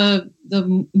some of the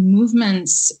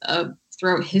movements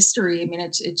throughout history, I mean,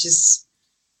 it just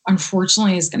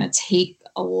unfortunately is going to take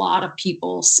a lot of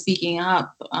people speaking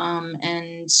up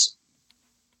and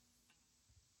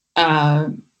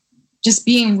just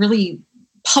being really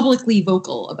publicly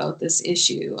vocal about this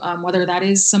issue, whether that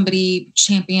is somebody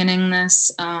championing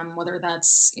this, whether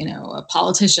that's, a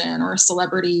politician or a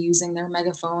celebrity using their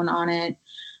megaphone on it.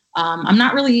 I'm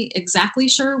not really exactly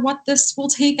sure what this will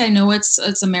take. I know it's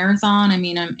a marathon. I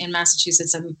mean, I'm in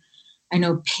Massachusetts. I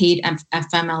know paid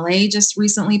FMLA just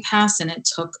recently passed, and it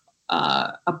took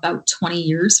about 20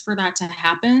 years for that to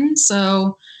happen.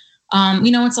 So,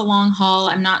 it's a long haul.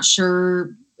 I'm not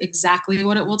sure exactly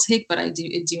what it will take, but I do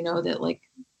know that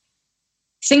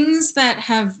things that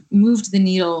have moved the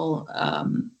needle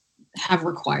have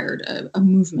required a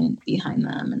movement behind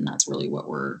them, and that's really what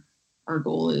our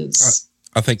goal is.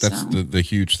 I think that's the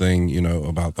huge thing,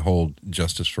 about the whole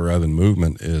Justice for Evan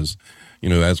movement is,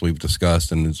 as we've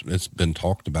discussed and it's been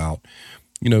talked about,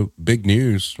 big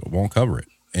news won't cover it.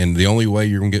 And the only way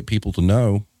you're going to get people to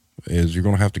know is you're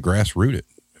going to have to grassroot it.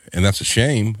 And that's a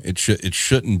shame. It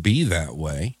shouldn't be that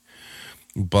way.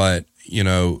 But,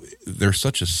 there's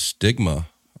such a stigma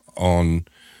on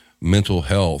mental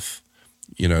health,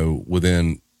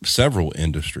 within several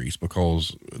industries,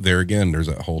 because there's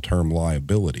that whole term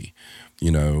liability.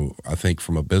 I think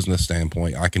from a business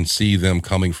standpoint, I can see them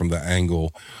coming from the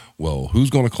angle, well,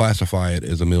 who's going to classify it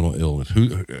as a mental illness?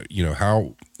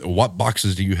 What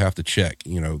boxes do you have to check?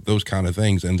 Those kind of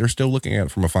things. And they're still looking at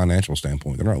it from a financial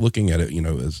standpoint. They're not looking at it,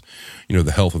 as,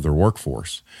 the health of their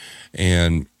workforce.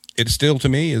 And it still, to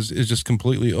me, is just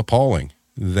completely appalling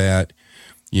that,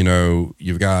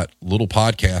 you've got little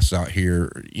podcasts out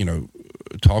here,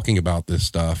 talking about this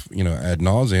stuff, ad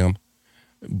nauseum,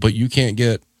 but you can't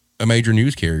get a major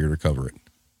news carrier to cover it.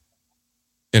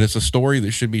 And it's a story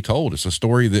that should be told. It's a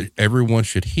story that everyone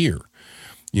should hear,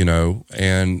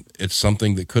 and it's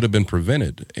something that could have been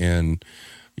prevented. And,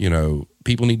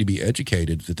 people need to be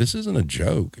educated that this isn't a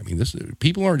joke. I mean,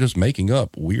 people aren't just making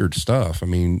up weird stuff. I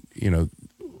mean,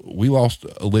 we lost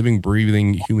a living,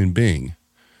 breathing human being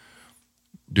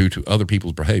due to other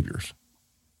people's behaviors.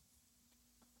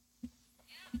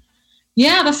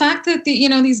 Yeah, the fact that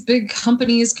these big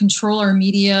companies control our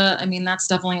media, I mean, that's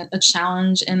definitely a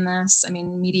challenge in this. I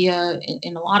mean, media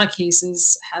in a lot of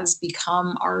cases has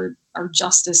become our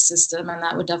justice system, and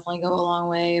that would definitely go a long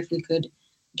way if we could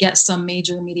get some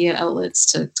major media outlets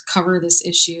to cover this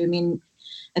issue. I mean,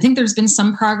 I think there's been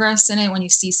some progress in it when you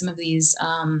see some of these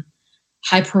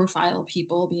high-profile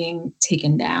people being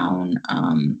taken down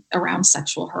around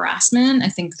sexual harassment. I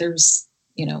think there's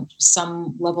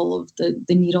some level of the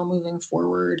needle moving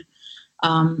forward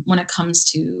when it comes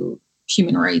to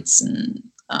human rights and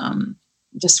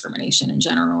discrimination in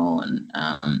general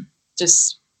and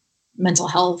just mental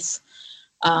health.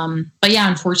 But yeah,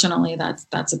 unfortunately,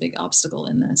 that's a big obstacle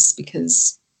in this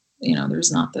because,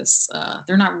 there's not this,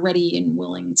 they're not ready and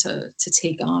willing to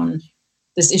take on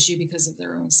this issue because of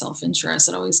their own self-interest.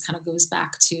 It always kind of goes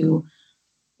back to,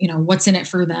 what's in it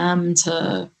for them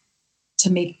to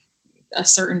make a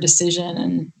certain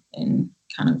decision and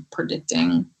kind of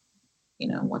predicting,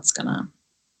 what's gonna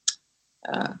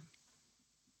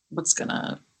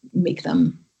make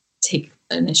them take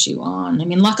an issue on. I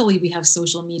mean, luckily we have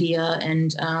social media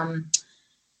and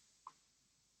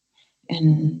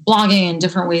blogging and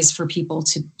different ways for people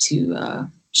to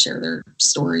share their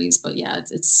stories. But yeah,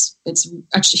 it's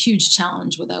a huge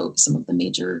challenge without some of the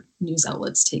major news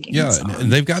outlets taking it. Yeah,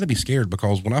 and they've got to be scared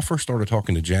because when I first started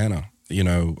talking to Jana,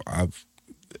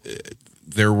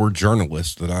 there were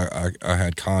journalists that I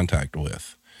had contact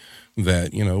with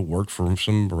that, worked for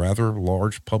some rather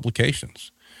large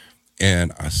publications.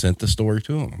 And I sent the story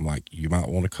to them. I'm like, you might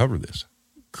want to cover this.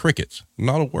 Crickets,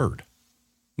 not a word.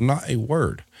 Not a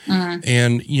word. Mm-hmm.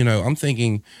 And, I'm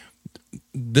thinking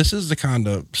this is the kind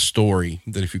of story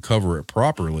that if you cover it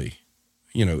properly,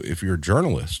 if you're a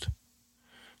journalist,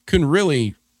 can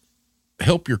really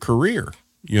help your career,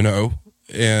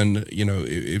 and,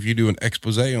 if you do an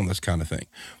expose on this kind of thing.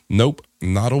 Nope,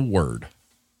 not a word.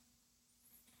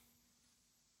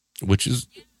 Which is,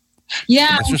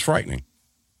 that's just frightening.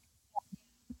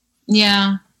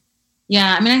 Yeah.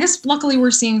 Yeah. I mean, I guess luckily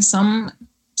we're seeing some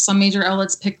major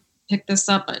outlets pick this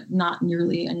up, but not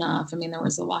nearly enough. I mean, there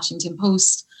was a Washington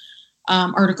Post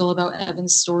article about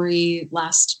Evan's story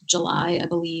last July, I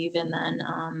believe. And then,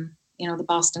 the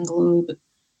Boston Globe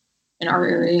in our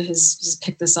area has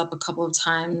picked this up a couple of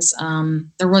times.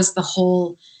 There was the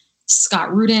whole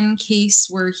Scott Rudin case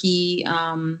where he,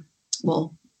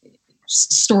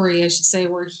 story, I should say,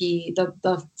 where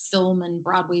the film and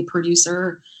Broadway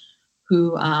producer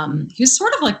who, he was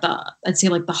sort of like the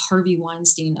Harvey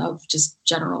Weinstein of just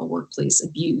general workplace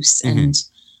abuse.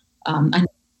 Mm-hmm. And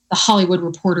the Hollywood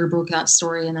Reporter broke that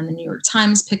story and then the New York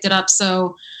Times picked it up.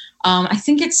 So I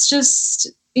think it's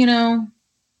just,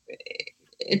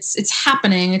 it's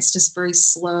happening. It's just very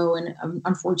slow and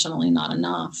unfortunately not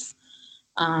enough,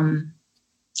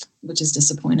 which is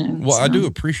disappointing. Well, so. I do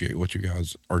appreciate what you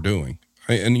guys are doing.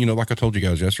 And, like I told you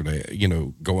guys yesterday,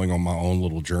 going on my own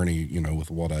little journey, with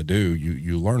what I do,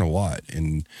 you learn a lot.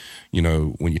 And,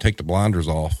 when you take the blinders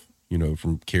off,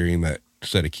 from carrying that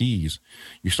set of keys,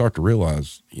 you start to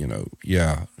realize,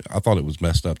 I thought it was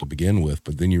messed up to begin with,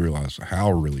 but then you realize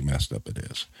how really messed up it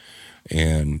is.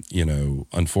 And,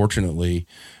 unfortunately,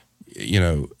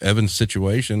 Evan's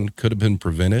situation could have been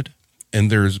prevented. And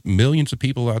there's millions of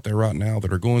people out there right now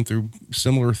that are going through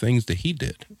similar things that he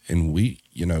did. And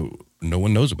no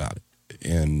one knows about it.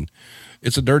 And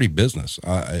it's a dirty business,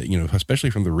 especially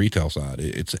from the retail side.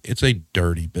 It's a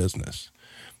dirty business.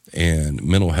 And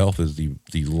mental health is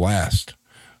the last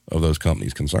of those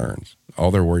companies' concerns.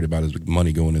 All they're worried about is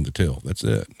money going in the till. That's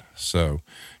it. So,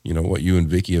 what you and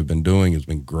Vicky have been doing has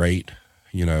been great.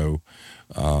 I've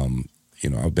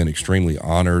been extremely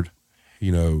honored,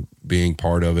 being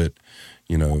part of it,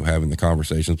 having the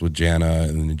conversations with Jana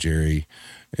and Jerry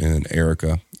and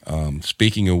Erica.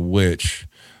 Speaking of which,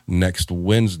 next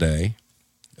Wednesday,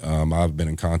 I've been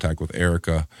in contact with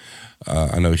Erica.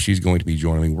 I know she's going to be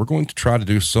joining me. We're going to try to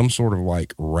do some sort of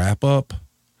like wrap up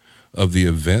of the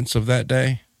events of that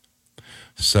day.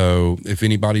 So if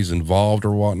anybody's involved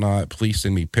or whatnot, please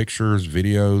send me pictures,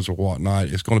 videos or whatnot.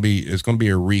 It's going to be a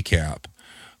recap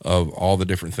of all the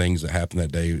different things that happened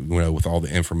that day, you know, with all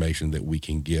the information that we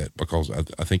can get, because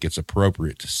I think it's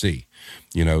appropriate to see.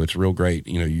 You know, it's real great.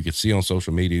 You know, you can see on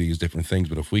social media these different things,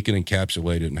 but if we can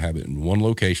encapsulate it and have it in one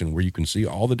location where you can see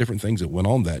all the different things that went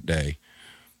on that day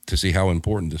to see how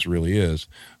important this really is,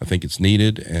 I think it's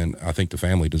needed, and I think the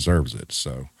family deserves it.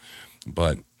 So,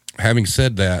 but having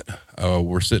said that,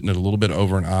 we're sitting at a little bit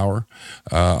over an hour.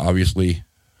 Obviously,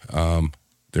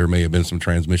 there may have been some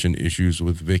transmission issues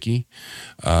with Vicki.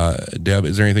 Deb,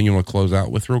 is there anything you want to close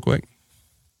out with real quick?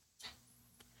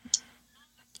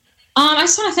 I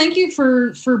just want to thank you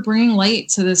for bringing light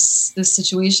to this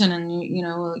situation, and you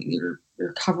know, your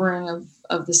covering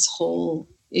of this whole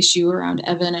issue around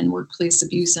Evan and workplace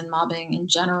abuse and mobbing in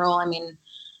general. I mean,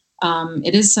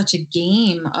 it is such a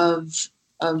game of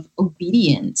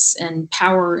obedience and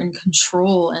power and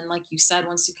control. And like you said,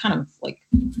 once you kind of like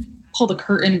pull the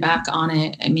curtain back on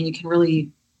it, I mean, you can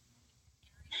really,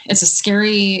 it's a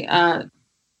scary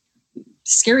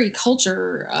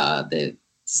culture that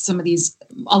some of these,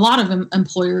 a lot of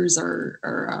employers are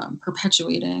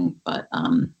perpetuating. But,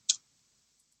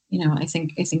 you know, I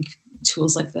think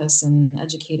tools like this and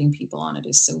educating people on it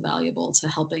is so valuable to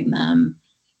helping them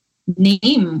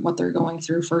name what they're going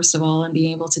through, first of all, and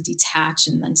being able to detach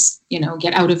and then, you know,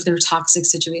 get out of their toxic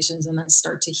situations and then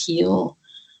start to heal.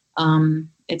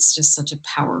 It's just such a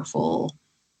powerful,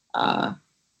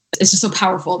 it's just so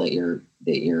powerful that you're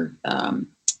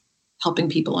helping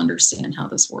people understand how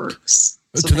this works.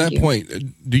 So to that point,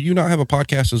 do you not have a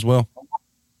podcast as well?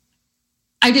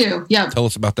 I do. Yeah. Tell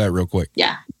us about that real quick.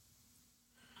 Yeah.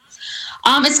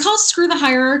 It's called Screw the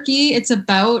Hierarchy. It's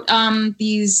about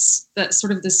this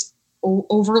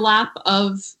overlap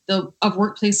of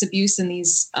workplace abuse and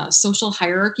these social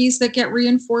hierarchies that get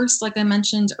reinforced, like I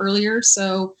mentioned earlier.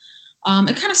 So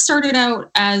it kind of started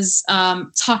out as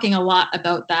talking a lot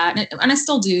about that, and I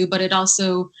still do, but it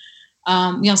also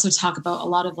we also talk about a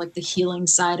lot of like the healing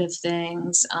side of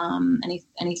things,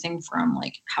 anything from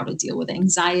like how to deal with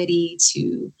anxiety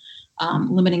to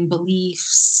limiting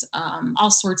beliefs,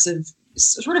 all sorts of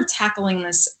sort of tackling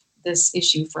this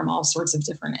issue from all sorts of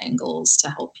different angles to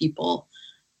help people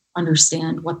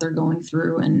understand what they're going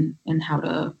through and how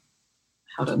to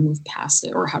move past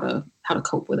it, or how to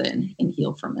cope with it and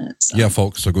heal from it. So. Yeah,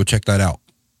 folks. So go check that out.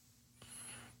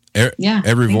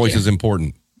 Every voice is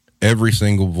important. Every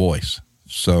single voice.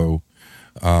 So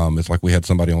it's like we had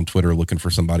somebody on Twitter looking for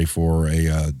somebody for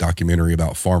a documentary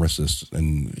about pharmacists,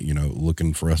 and, you know,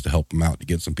 looking for us to help them out to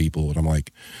get some people. And I'm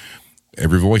like,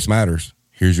 every voice matters.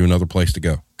 Here's you another place to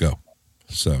go.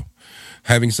 So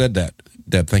having said that,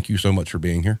 Deb, thank you so much for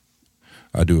being here.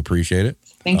 I do appreciate it.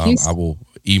 Thank you. I will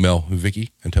email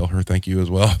Vicki and tell her thank you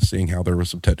as well, seeing how there were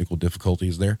some technical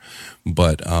difficulties there.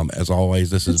 But as always,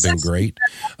 this has been great.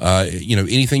 You know,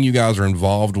 anything you guys are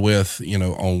involved with, you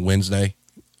know, on Wednesday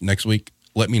next week,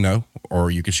 let me know, or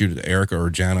you can shoot it to Erica or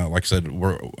Jana. Like I said,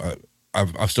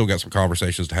 I've still got some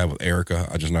conversations to have with Erica.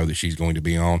 I just know that she's going to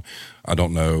be on. I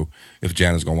don't know if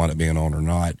Jana's going to wind up being on or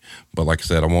not. But like I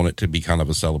said, I want it to be kind of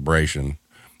a celebration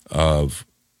of,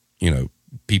 you know,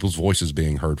 people's voices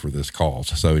being heard for this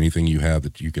cause. So anything you have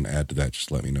that you can add to that,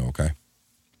 just let me know. Okay.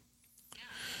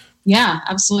 Yeah,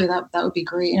 absolutely. That would be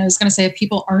great. And I was going to say, if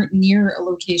people aren't near a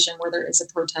location where there is a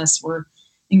protest, we're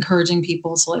encouraging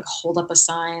people to like hold up a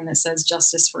sign that says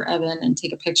 "Justice for Evan" and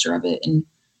take a picture of it and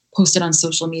post it on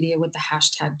social media with the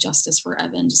hashtag "Justice for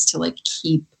Evan," just to like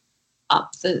keep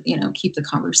the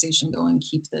conversation going,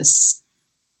 keep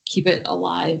it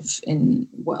alive and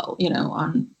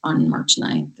on March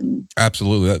 9th. And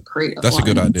absolutely. That's a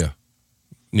good idea.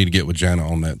 Need to get with Jana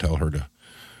on that. Tell her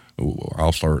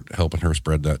I'll start helping her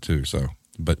spread that too. So,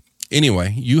 but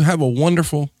anyway, you have a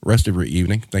wonderful rest of your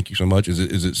evening. Thank you so much.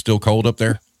 Is it still cold up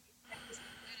there?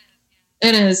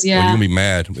 It is. Yeah. Well, you're gonna be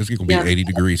mad. It's gonna be 80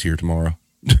 degrees here tomorrow.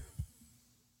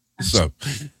 So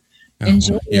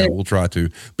enjoy it. We'll try to.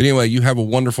 But anyway, you have a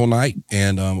wonderful night,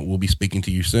 and we'll be speaking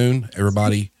to you soon.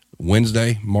 Everybody,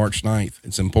 Wednesday, March 9th.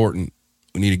 It's important.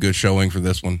 We need a good showing for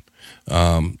this one.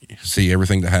 See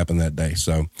everything that happened that day.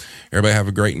 So everybody have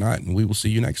a great night, and we will see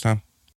you next time.